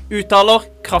prisen, uttaler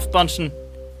kraftbransjen.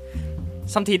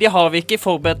 Samtidig har vi ikke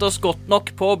forberedt oss godt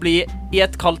nok på å bli i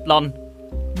et kaldt land.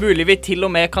 Mulig vi til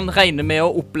og med kan regne med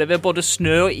å oppleve både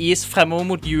snø og is fremover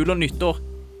mot jul og nyttår.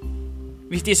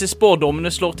 Hvis disse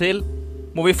spådommene slår til,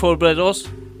 må vi forberede oss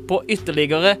på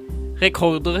ytterligere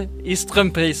rekorder i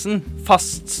strømprisen,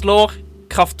 fastslår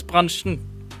kraftbransjen.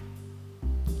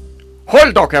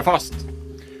 Hold dere fast!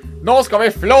 Nå skal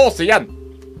vi flåse igjen!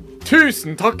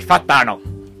 Tusen takk, Fett-Erna!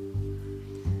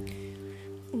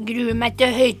 Gruer meg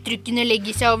til høytrykkene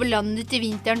legger seg over landet til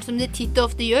vinteren som det titt og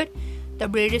ofte gjør. Da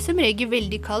blir det som regel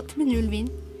veldig kaldt med null vind.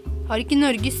 Har ikke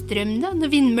Norge strøm da,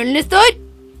 når vindmøllene står?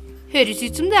 Høres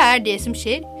ut som det er det som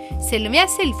skjer, selv om vi er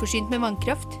selvforsynt med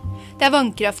vannkraft. Det er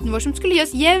vannkraften vår som skulle gi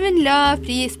oss jevn lav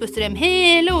pris på strøm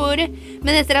hele året,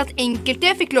 men etter at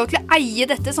enkelte fikk lov til å eie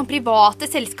dette som private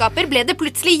selskaper, ble det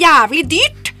plutselig jævlig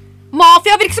dyrt.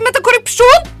 Mafiavirksomhet og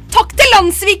korrupsjon! Takk til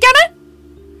landssvikerne!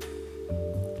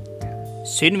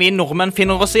 Synd vi nordmenn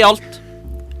finner oss i alt.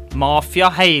 Mafia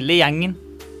hele gjengen.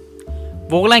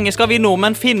 Hvor lenge skal vi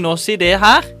nordmenn finne oss i det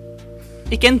her?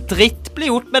 Ikke en dritt blir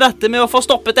gjort med dette med å få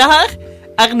stoppet det her.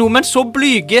 Er nordmenn så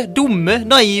blyge, dumme,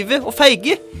 naive og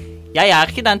feige? Jeg er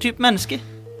ikke den type menneske.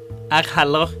 Er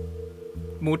heller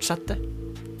motsatte.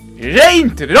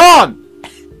 Rent ran!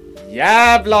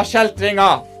 Jævla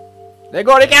kjeltringer! Det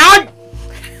går ikke an!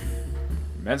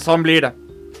 Men sånn blir det.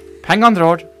 Pengene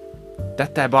rår.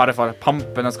 Dette er bare for at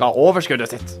pampene skal ha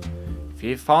overskuddet sitt.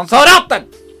 Fy faen, så ratten!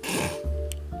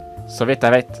 Så vidt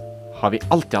jeg vet, har vi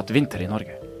alltid hatt vinter i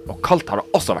Norge. Og kaldt har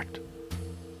det også vært.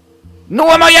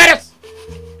 Noe må gjøres!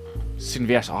 Siden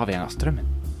vi er så avhengig av strømmen.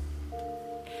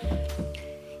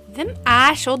 Hvem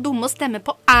er så dumme å stemme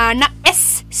på Erna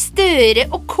S, Støre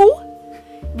og Co?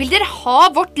 Vil dere ha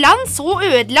vårt land så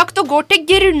ødelagt og går til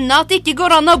grunne at det ikke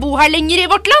går an å bo her lenger i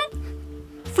vårt land?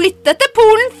 Flytte til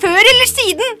Polen før eller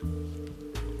siden!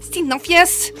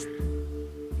 Sinnafjes.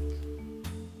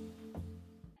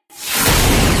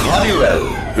 Radio L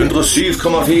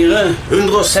 107,4,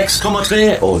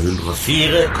 106,3 og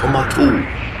 104,2.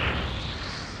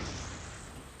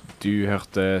 Du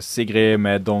hørte Sigrid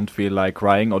med Don't Feel Like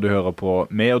Crying, og du hører på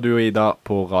meg og du og Ida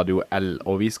på Radio L.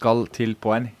 Og vi skal til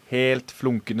på en helt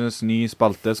flunkende ny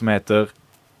spalte som heter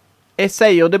Jeg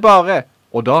sier det bare.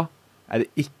 Og da er det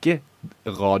ikke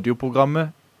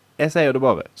radioprogrammet Jeg sier det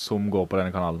bare som går på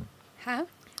denne kanalen. Hæ?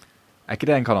 Er ikke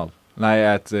det en kanal? Nei,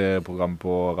 et program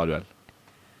på Radio L.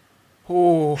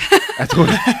 Jeg tror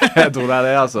det er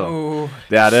det, altså.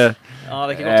 Det er det. Ja,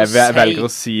 det er ikke godt å si. Jeg velger å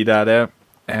si det er det.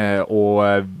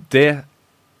 Og det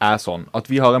er sånn at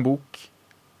vi har en bok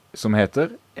som heter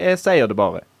Jeg sier det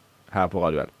bare, her på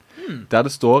Radio L. Der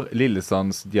det står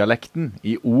Lillesandsdialekten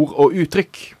i ord og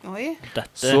uttrykk. Oi.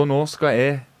 Så nå skal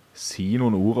jeg si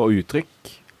noen ord og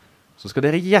uttrykk. Så skal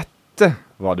dere gjette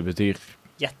hva det betyr.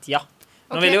 Gjett, ja.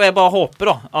 Nå Ok. vil jo jeg bare håpe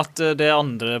da, at det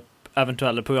andre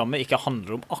eventuelle programmet ikke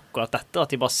handler om akkurat dette,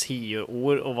 at de bare sier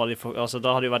ord, og hva de får, altså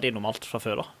da har de jo vært innom alt fra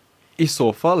før da. I så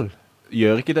fall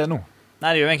gjør ikke det noe,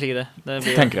 Nei, det gjør egentlig ikke det. Det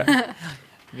blir, tenker jeg.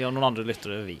 vi har noen andre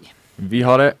lyttere, vi. Vi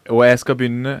har det, og jeg skal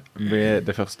begynne med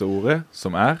det første ordet,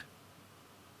 som er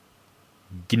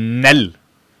gnell.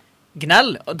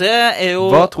 Gnell, og det er jo...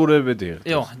 Hva tror du det betyr?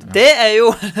 Ja, det er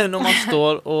jo når man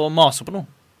står og maser på noe.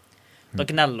 Da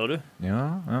gneller du. Ja,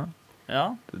 Ja.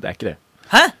 det er ikke det.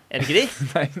 Hæ? Er det ikke de?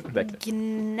 Nei, det er ikke det.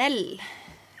 Gnell.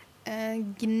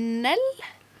 Gnell?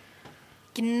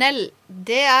 Gnell.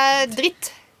 Det er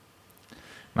dritt.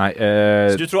 Nei,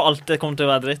 Så du tror alt det kommer til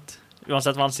å være dritt?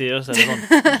 Uansett hva han sier, så er det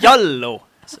sånn Jallo!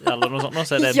 Eller noe sånt,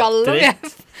 så er det Jallo, dritt. jeg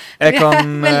Vi er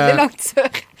kan veldig langt sør.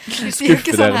 Du sier jo skuffe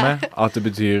ikke sånn dere her. med at det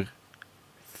betyr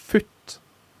futt.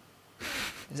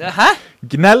 Hæ?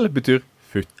 Gnell betyr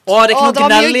futt. Å, det er ikke Å, det noe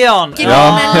var mye gnell i han. gnell Ja,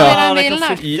 i den det er bilen ikke noe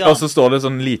her. futt i han. Og så står det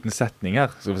sånn liten setning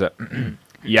her. Skal vi se.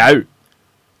 Jau,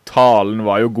 talen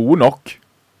var jo god nok,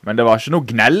 men det var ikke noe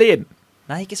gnell i den.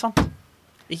 Nei, ikke sant.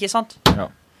 Ikke sant.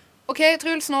 Ok,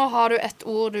 Truls, nå har du et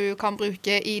ord du kan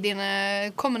bruke i dine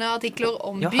kommende artikler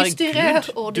om Ja, bystyre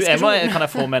herregud. og Du, diskusjon. kan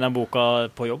jeg få med den boka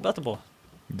på jobb etterpå?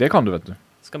 Det kan du, vet du.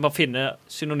 Skal jeg bare finne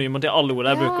synonymer til alle ord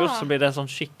jeg Ja. bruker, så blir det sånn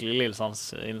skikkelig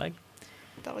Lillesandsinnlegg.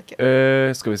 Det var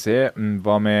ikke- Skal vi se.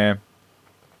 Hva med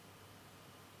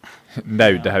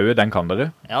Naudehauge, den kan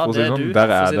dere. Ja, For å si det er sånn. du. Der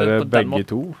for å er si det dere på den begge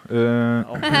to.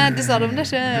 Du sa det om deg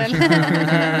selv.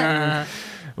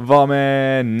 Hva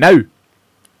med nau?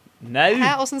 Nau.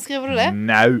 Hæ, hvordan skriver du det?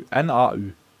 Nau.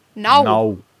 N-A-U. Now.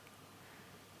 Nau.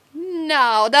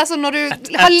 Now. Det er sånn når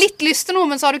du har litt lyst til noe,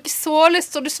 men så har du ikke så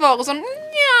lyst, så du svarer sånn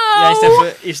Ja,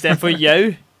 i stedet for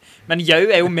jau. Men jau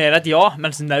er jo mer et ja,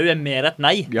 mens nau er mer et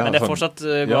nei. Ja, men det er sånn. fortsatt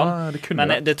Ja, bra. det kunne Men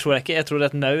vært. det tror jeg ikke. Jeg tror det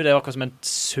er et nau. Det er akkurat som en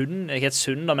sund. Ikke et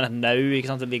sund, da, men et nau. Ikke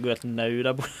sant? Det ligger jo et nau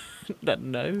der borte. Det er et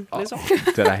nau, liksom.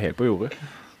 Det er helt på jordet.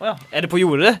 Åja. Er det på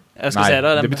jordet? Jeg skal Nei, se det.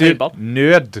 det Den betyr høyball.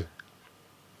 nød.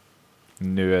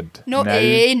 Nød. Nå Nau. er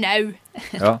jeg now.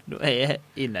 Ja. Nå er jeg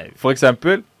i nau. For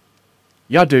eksempel.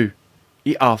 Ja, du.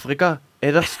 I Afrika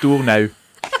er det stor nau.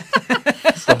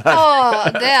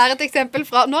 Åh, det er et eksempel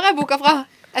fra Når er boka fra?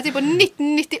 Jeg tipper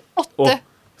 1998. Åh,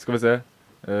 skal vi se.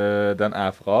 Den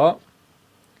er fra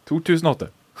 2008.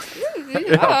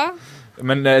 Ja.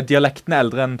 Men dialekten er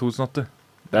eldre enn 2008.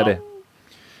 Det er det.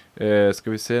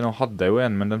 Skal vi se, nå hadde jeg jo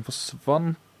en, men den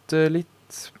forsvant. vente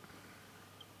litt,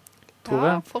 tror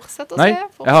jeg. Ja, fortsett å Nei, se.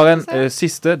 jeg har en fortsett å se.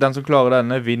 siste. Den som klarer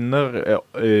denne vinner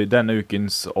denne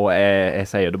ukens, og jeg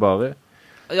sier det bare.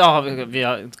 Ja, vi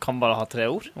kan bare ha 3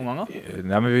 ord om ganger.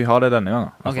 Nei, men vi har det denne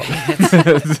gangen. Ok.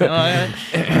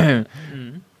 Ja.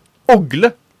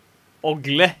 Ogle.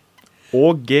 Ogle.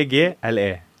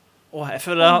 O-G-G-L-E.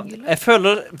 Jeg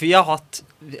føler vi har hatt...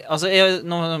 Altså,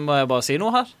 nå må jeg bare si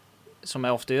noe her, som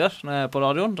jeg ofte gjør når jeg er på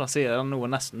radioen. Da sier jeg noe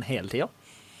nesten hele tiden.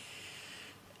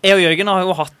 Jeg og Jørgen har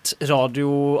jo hatt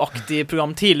radioaktig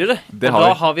program tidligere. Og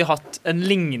da har vi hatt en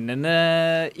lignende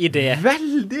idé.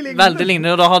 Veldig lignende. Veldig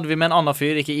lignende, og da hadde vi med en annen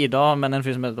fyr, ikke Ida, men en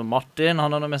fyr som heter Martin.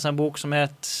 Han hadde med seg en bok som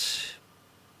het...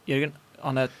 Jørgen,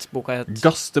 boka het...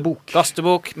 Gastebok.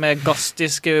 Gastebok, med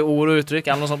gastiske ord og uttrykk,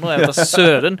 eller noe sånt, og jeg heter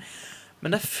Søren.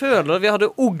 Men jeg føler vi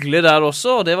hadde Ogle der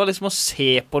også, og det var liksom å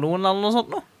se på noen eller noe sånt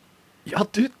nå. Ja,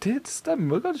 du, det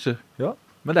stemmer kanskje. Ja.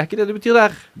 Men det er ikke det betyr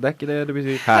der. Det er ikke det det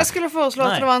betyr her. Jeg skulle foreslå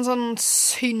at det var en sånn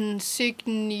sinnssykt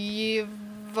ny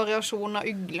variasjon av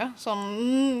ugle. Sånn,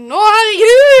 å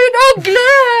herregud, ugle!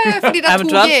 Fordi det er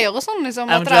 2 g-er og sånn, liksom.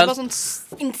 At det er bare sånn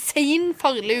insane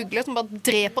farlig ugle som bare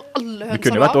dreper alle hønser. Det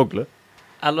kunne vært ogle.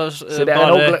 Eller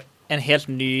bare en helt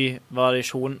ny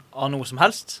variasjon av noe som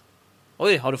helst.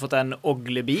 Oi, har du fått en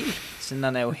oglebil? Siden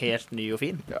den er jo helt ny og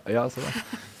fin. Ja, så da.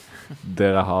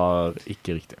 Dere har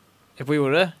ikke riktig. Jeg på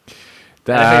gjorde det.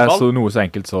 Det er så noe så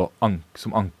enkelt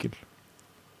som ankel.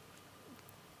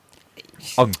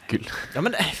 Ankel. Ja,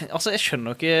 men altså, jeg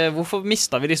skjønner ikke, hvorfor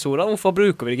mistet vi disse ordene? Hvorfor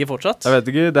bruker vi det ikke fortsatt? Jeg vet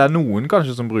ikke, det er noen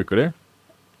kanskje som bruker de.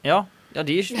 Ja,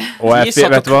 de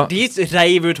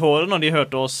reiv ut håret når de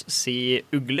hørte oss si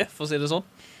ugle, for å si det sånn.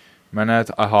 Men jeg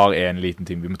har en liten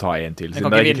ting, vi må ta en til. Det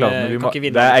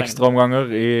er ekstra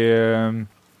omganger i...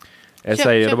 Jeg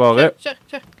sier det bare.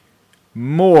 Kjør.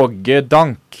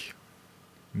 Mågedank.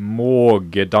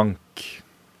 Mågedank.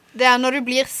 Det er når du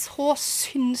blir så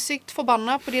sinnssykt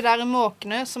forbannet på de der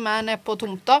måkene som er nede på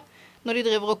tomta, når de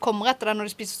driver og kommer etter deg når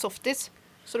de spiser softis,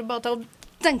 så du bare tar og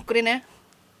denker de ned.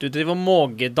 Du driver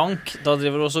mågedank, da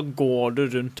driver du også går du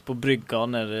rundt på brygga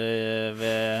nede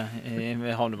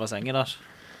ved havnebassenget der.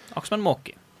 Akkurat som en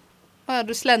måke. Ja,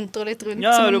 du slentrer litt rundt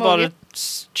ja, som en måke. Ja, du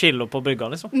bare chiller på brygga,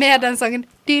 liksom. Med den sangen.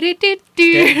 Det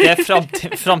er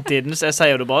fremtidens, jeg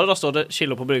sier det bare, da står det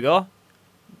chiller på brygga.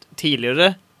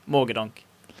 Tidligere, mågedank.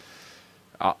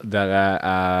 Ja, dere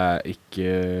er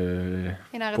ikke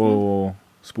på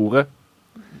sporet.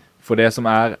 For det som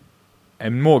er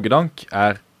en mågedank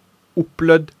er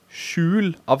opplødd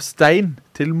skjul av stein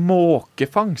til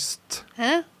måkefangst.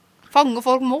 Hæ? Fanger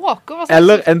folk måker?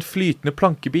 Eller en flytende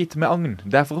plankebit med agn.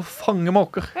 Det er for å fange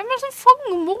måker. Hvem er det som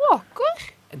fanger måker?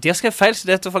 De har skrevet feil, så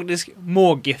det heter faktisk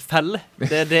mågefelle.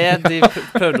 Det er det de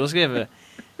prøvde å skrive.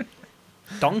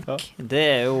 Dank, det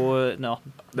er jo... Ja,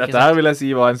 dette her vil jeg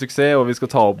si var en suksess, og vi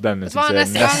skal ta opp denne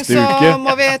suksessen neste uke. Så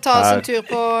må vi ta oss en tur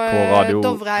på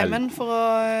Dovreimen for å...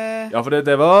 Ja, for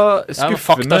det var skuffende. Ja,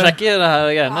 faktasjekke det her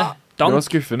greiene. Ja. Det var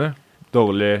skuffende.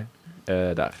 Dårlig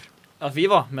der. At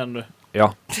vi var, mener du? Ja.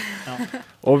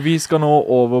 Og vi skal nå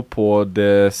over på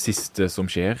det siste som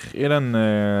skjer i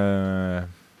denne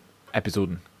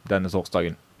episoden, denne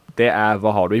torsdagen. Det er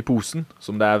Hva har du i posen?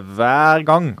 Som det er hver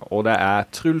gang, og det er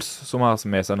Truls som har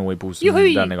med seg noe i posen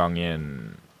denne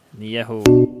gangen. Jeho.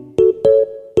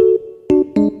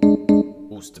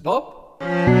 Ostepop.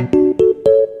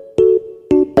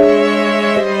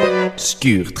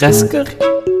 Skurtresker.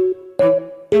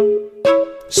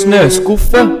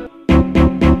 Snøskuffe.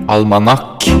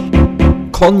 Almanakk.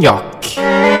 Konjakk.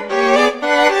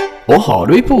 Hva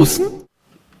har du i posen?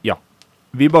 Ja.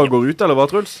 Vi bare går ut, eller hva,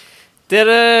 Truls?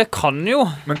 Dere kan jo.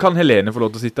 Men kan Helene få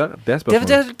lov til å sitte her? Det er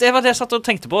spørsmålet. Det var det jeg satt og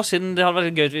tenkte på, siden det hadde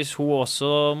vært gøy hvis hun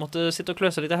også måtte sitte og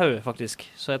kløse litt i høyet, faktisk.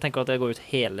 Så jeg tenker at jeg går ut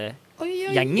hele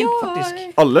gjengen, faktisk.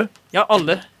 Alle? Ja,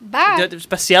 alle.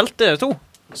 Spesielt dere to,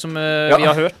 som vi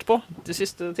har hørt på de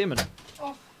siste timene.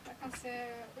 Jeg kan se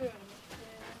øret mitt.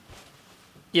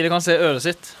 Ida kan se øret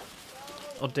sitt.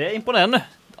 Og det er imponerende.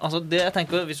 Altså, det jeg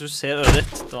tenker, hvis du ser øret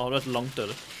ditt, da har du et langt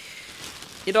øre.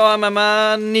 I dag er jeg med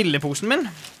meg Nille-posen min.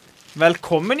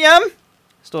 Velkommen hjem,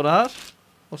 står det her.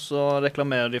 Og så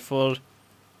reklamerer de for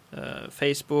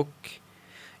Facebook.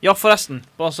 Ja, forresten,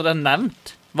 bare så det er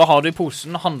nevnt. Hva har du i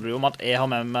posen? Handler jo om at jeg har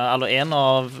med meg, eller en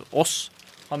av oss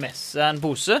har med seg en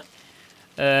pose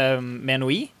med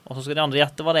noe i. Og så skal de andre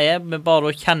gjette hva det er, med bare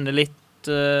å kjenne litt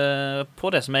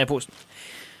på det som er i posen.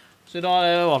 Så i dag er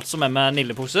jeg jo altså med meg en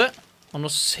Nille-pose. Og nå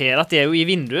ser jeg at de er jo i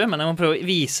vinduet, men jeg må prøve å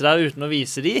vise der uten å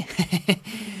vise de.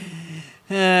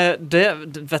 Vet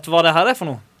du hva det her er for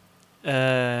noe?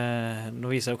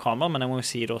 Nå viser jeg jo kamera, men jeg må jo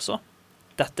si det også.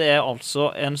 Dette er altså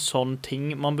en sånn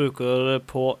ting man bruker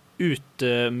på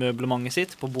utemøblementet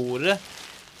sitt på bordet,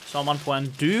 så har man på en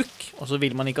duk, og så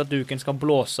vil man ikke at duken skal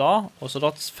blåse av, og så da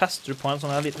fester du på en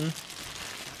sånn her liten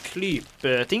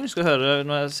klypeting. Du skal høre,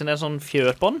 siden det er sånn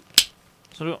fjør på den,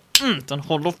 så den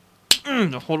holder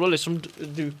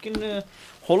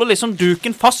liksom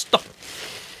duken fast, da.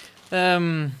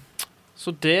 Så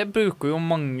det bruker jo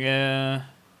mange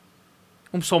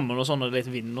om sommeren og sånn, og litt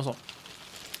vind og sånn.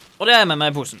 Og det er med meg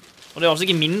i posen. Og det er altså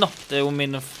ikke min, da. Det er jo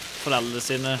mine foreldre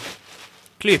sine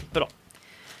klyper, da.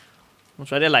 Nå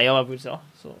tror jeg de er lei av å være på utsida,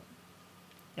 så...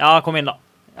 Ja, kom inn da.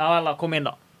 Ja, vel da, kom inn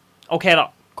da. Ok da,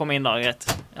 kom inn da, greit.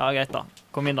 Ja, greit da.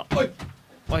 Kom inn da.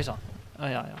 Oi, sann.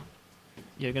 Ja.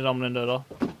 Jørgen ramler inn døra.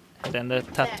 Den er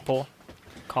tett på.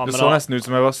 Kamera. Det så nesten ut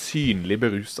som jeg var synlig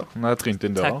beruset når jeg trynte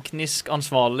inn døra. Teknisk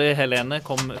ansvarlig Helene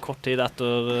kom kort tid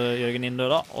etter Jørgen inn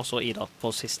døra, og så Ida på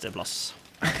siste plass.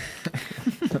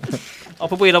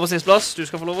 Apropos Ida på siste plass, du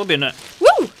skal få lov å begynne.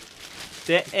 Woo!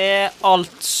 Det er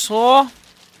altså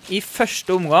i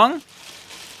første omgang,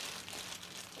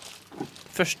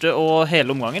 første og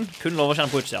hele omgangen, kun lov å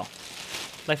kjenne på utsida.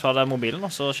 Legg fra deg mobilen, og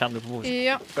så kjenner du på posen.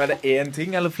 Ja. Er det en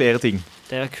ting eller flere ting?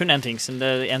 Det er kun en ting, siden det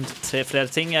er flere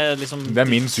ting er liksom... Det er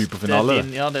min superfinale.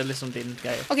 Ja, det er liksom din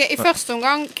greie. Ok, i første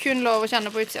omgang kun lov å kjenne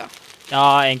på utsida. Ja,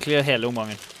 egentlig hele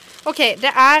omgangen. Ok,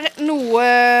 det er noe...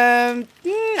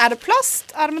 er det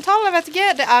plast? Er det metall? Jeg vet ikke.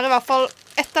 Det er i hvert fall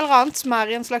et eller annet som er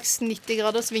i en slags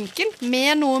 90-graders vinkel,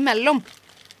 med noe mellom.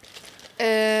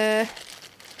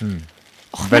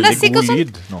 Veldig god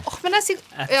lyd nå. Men jeg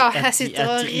jeg sitter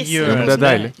og rister. Ja, men det er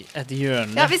deilig. Et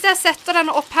hjørne. Ja, hvis jeg setter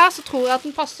denne opp her, så tror jeg at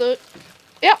den passer...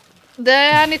 Ja, det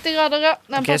er 90 grader, ja.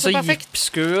 Den Ok, så passer perfekt.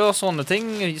 gipsskruer og sånne ting,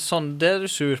 det er du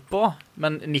sur på.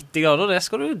 Men 90 grader, det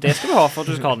skal du ha for at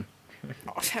du skal ha den.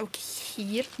 Det er jo ikke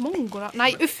helt mongo, da.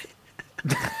 Nei, uff.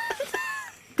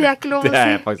 Det er ikke lov å si. Det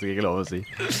er faktisk ikke lov å si.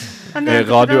 Men det er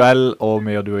ikke Radio det. L og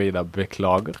med du og Ida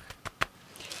beklager.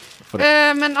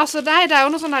 Men altså, nei, det er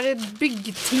jo noen sånne her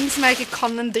byggting som jeg ikke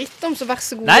kan en dritt om, så vær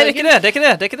så god. Nei, det er ikke det, det er ikke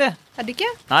det, det er ikke det. Er det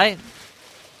ikke? Nei.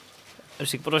 Er du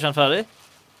sikker på at du har kjent ferdig?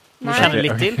 Du må Nei. kjenne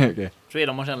litt til. Okay. Så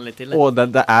Ida må kjenne litt til. Og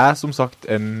det er som sagt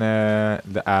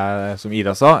det er, som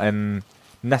Ida sa, en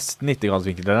nesten 90 graders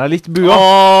vinkel. Den er litt bua.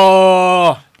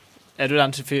 Åh! Er du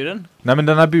den til fyren? Nei, men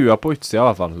den er bua på utsida i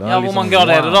hvert fall. Den Ja, er hvor liksom mange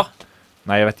grader er det da?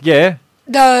 Nei, jeg vet ikke.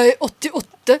 Det er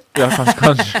 88. Ja,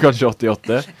 kanskje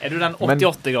 88. Er du den Men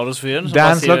 88 graders fyren som det er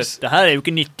bare en sier, slags- det her er jo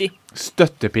ikke 90.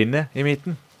 Støttepinne i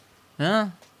midten. Ja.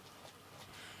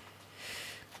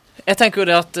 Jeg tenker jo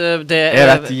det at det Jeg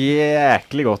vet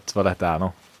jæklig godt hva dette er nå.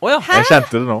 Åja, Jeg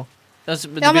kjente det nå. det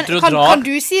Ja, men begynte å dra. kan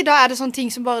du si, da er det sånne ting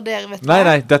som bare dere vet hva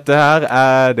Nei, dette her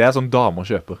det er sånn damer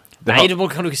kjøper. Det Nei, har- det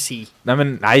kan du ikke si. Nei,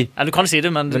 men nei. Eller du kan si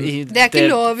det, men... Men- Det er ikke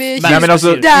lov i Nei, men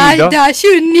altså, det er Ida,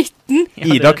 2019.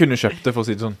 Ida kunne kjøpt det, for å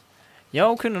si det sånn. Ja,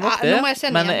 hun kunne nok Ja, det. nå må jeg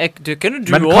kjenne Men igjen. det kunne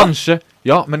du Men også. kanskje,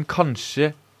 ja, men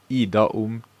kanskje Ida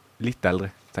om litt eldre,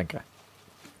 tenker jeg.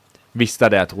 Hvis det er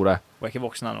det jeg tror det er. Hun er ikke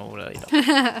voksen ennå, hun er Ida.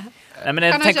 Nei, men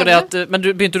jeg Kan jeg tenker det at... Men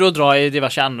begynte du å dra i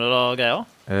diverse ender og greier?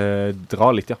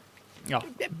 Dra litt, ja. Ja.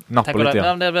 Nappe Tenker litt, det,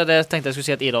 ja. men det tenkte jeg skulle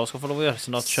si at Ida også skal få lov å gjøre,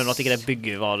 sånn at skjønner at ikke det er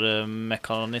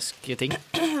byggevaremekaniske ting.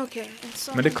 Ok,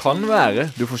 så- Men det kan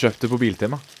være du får kjøpt det på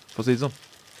Biltema, for å si det sånn.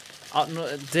 Ja,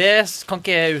 det kan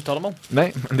ikke jeg uttale meg om.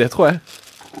 Nei, men det tror jeg.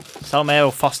 Selv om jeg er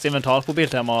jo fast inventar på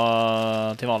Biltema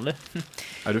til vanlig.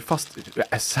 Er du fast?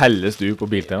 Selges du på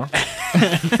Biltema?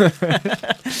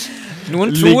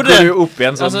 Noen tror det. Ligger du oppi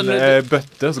en sånn Altså,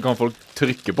 bøtte, så kan folk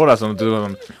trykke på deg sånn at du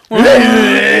sånn...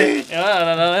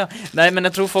 Ja. Nei, men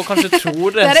jeg tror folk kanskje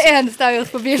tror det. Det er det eneste jeg har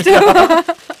gjort på Biltema.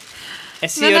 Jeg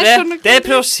sier Men jeg det. skjønner ikke Det jeg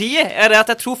prøver å si, er det at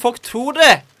jeg tror folk tror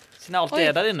det. Siden jeg alltid Oi.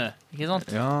 er der inne. Ikke sant?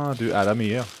 Ja, du er der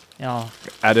mye, ja. Ja.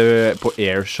 Er det på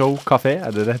Airshow Café? Er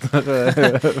det dette?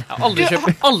 Jeg har aldri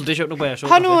kjøpt noe på Airshow.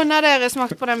 Har noen av dere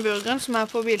smakt på den burgeren som er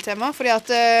på Biltema? Fordi at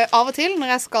av og til når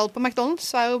jeg skal på McDonald's,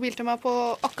 så er jo Biltema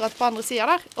akkurat på andre siden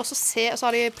der. Og så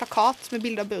har de plakat med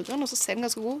bilder av burgeren, og så ser den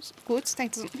ganske god ut. Så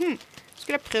tenkte jeg sånn,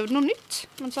 skulle jeg prøvd noe nytt?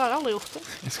 Men så har jeg aldri gjort det.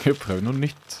 Jeg skal jo prøve noe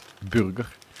nytt. Burger.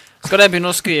 Skal jeg begynne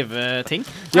å skrive ting?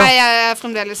 Ja. Nei, jeg er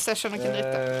fremdeles, jeg skjønner ikke en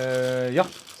dritt da. Ja,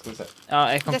 skal vi se. Ja,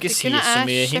 jeg kan ikke si så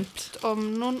mye hint. kjøpt om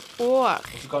noen år.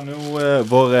 Så kan jo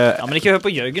vår Ja, men ikke hør på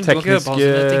Jørgen. Du kan ikke høre på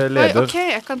tekniske hans ting. Oi, leder ok,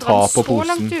 jeg kan ta dra den på så posen.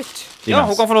 langt ut. Ja,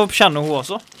 hun kan få lov å kjenne hun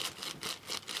også.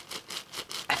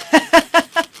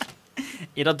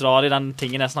 Ida drar i den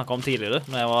tingen jeg snakket om tidligere,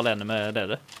 når jeg var alene med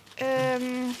dere.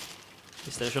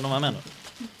 Hvis dere skjønner hva jeg mener.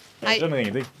 Nei. Jeg skjønner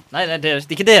ingenting. Nei, det er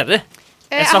ikke dere.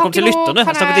 Jeg snakker om til lytterne.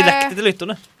 Jeg snakker direkte til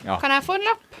lytterne. Kan jeg få en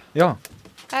lapp? Ja.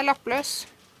 Jeg er lappløs.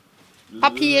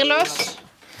 Papirløs.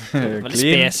 Veldig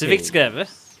spesifikt skrevet.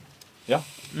 Ja.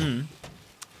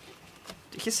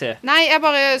 Ikke se. Nei, jeg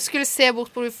bare skulle se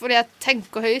bort på det fordi jeg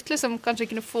tenker høyt, liksom. Kanskje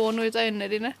ikke kunne få noe ut av øynene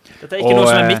dine. Dette er ikke noe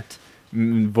som er mitt.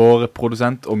 Vår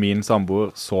produsent og min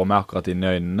samboer så meg akkurat inn i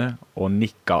øynene og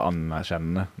nikka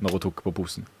anerkjennende når hun tok på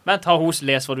posen. Vent, har hun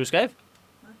lest hva du skrev?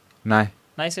 Nei,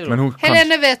 Nei, sier du. men hun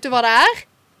Helene, vet du hva det er?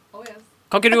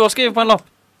 Kan ikke du også skrive på en lapp?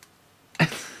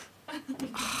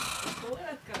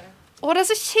 Å, det er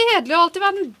så kjedelig å alltid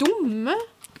være den dumme.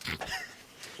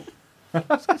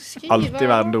 alltid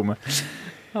være den dumme.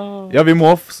 Ja, vi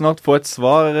må snart få et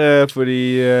svar, fordi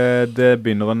det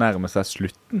begynner å nærme seg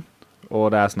slutten. Og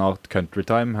det er snart country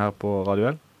time her på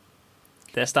Radio L.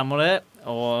 Det stemmer det,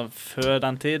 og før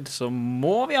den tid så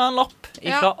må vi ha en lapp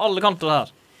fra alle kanter her.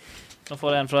 Nå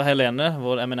får jeg en fra Helene,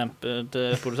 vår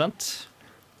eminente produsent.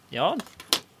 Ja,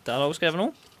 der har hun skrevet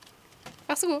noe.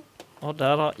 Vær så god. Og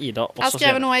der har Ida også skrevet. Jeg har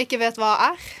skrevet noe jeg ikke vet hva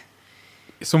er.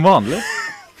 Som vanlig.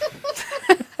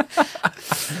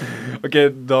 Ok,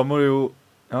 da må du jo...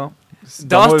 Ja.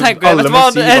 Da tenker jeg, vet du hva?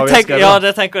 Ja,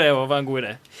 det tenker jeg var en god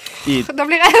idé. Da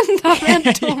blir jeg enda mer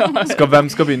dum. Hvem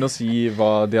skal begynne å si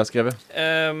hva de har skrevet?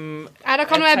 Nei, da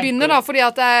kan jo jeg begynne da, fordi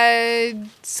at jeg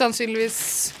sannsynligvis...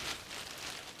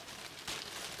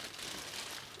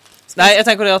 Nei, jeg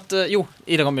tenker det at... Jo,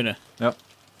 Ida kan begynne. Ja.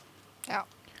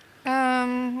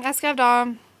 Jeg skrev da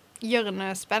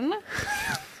hjørnespenne.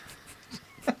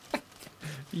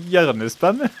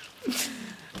 Hjørnespenne?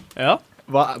 Ja.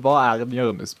 Hva er en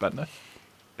hjørnespenne?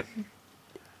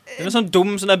 Det er noe sånn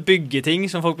dum sånn der byggeting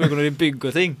som folk bruker når de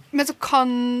bygger ting. Men så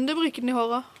kan du bruke den i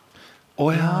håret.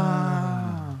 Ja.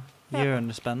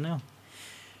 Hjørnespenne, ja.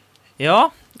 Ja.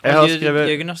 Jeg har skrevet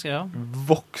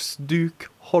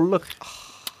voksdukholder.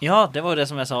 Ja, det var jo det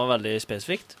som jeg sa var veldig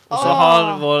spesifikt. Og så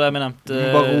har vår eminente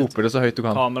bare roper det så høyt du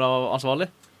kan. Kameraansvarlig.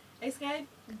 Jeg skrev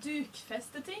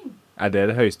dukfesteting. Er det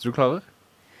det høyeste du klarer?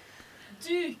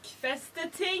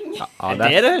 Dukfesteting. Ja,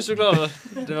 det er det høyeste du klarer.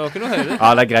 Det var ikke noe høyere.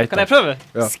 Ja, det er greit. Kan jeg prøve?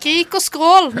 Ja. Skrik og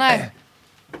skrål. Nei.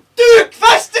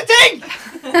 Dukfesteting!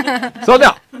 Sånn,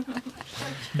 ja.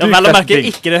 Ja, vel å merke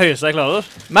ikke det høyeste jeg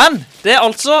klarer. Men det er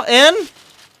altså en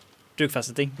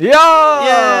dukfesteting. Ja!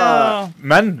 Yeah!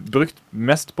 Men brukt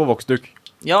mest på voksduk.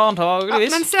 Ja, antageligvis.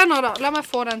 Ja, men se nå da, la meg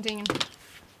få den tingen.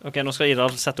 Ok, nå skal Ida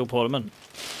sette opp hålet, men...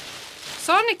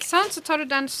 Sånn, ikke sant? Så tar du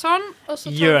den sånn, og så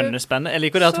tar hjørnespenne. Jeg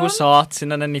liker det at hun sånn. sa at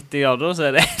siden den er 90 grader, så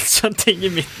er det en sånn ting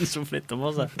i midten som flytter på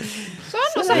seg.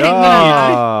 Sånn, og så henger den.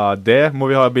 Ja, det må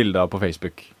vi ha bilder av på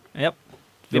Facebook. Ja,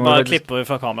 vi bare klipper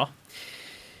fra kamera.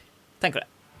 Tenker det.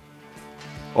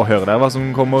 Og hører dere hva som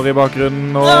kommer i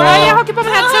bakgrunnen? Og... Nei, jeg har ikke på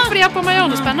meg headset, fordi jeg har på meg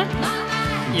hjørnespenne.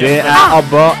 Det er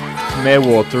ABBA med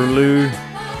Waterloo,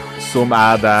 som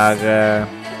er der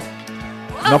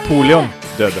Napoleon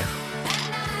døde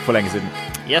for lenge siden.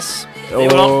 Yes.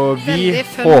 Og vi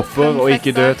håper å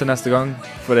ikke dø til neste gang,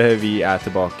 for vi er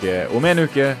tilbake om en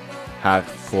uke her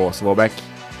på Svårbekk.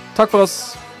 Takk for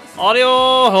oss. Adio!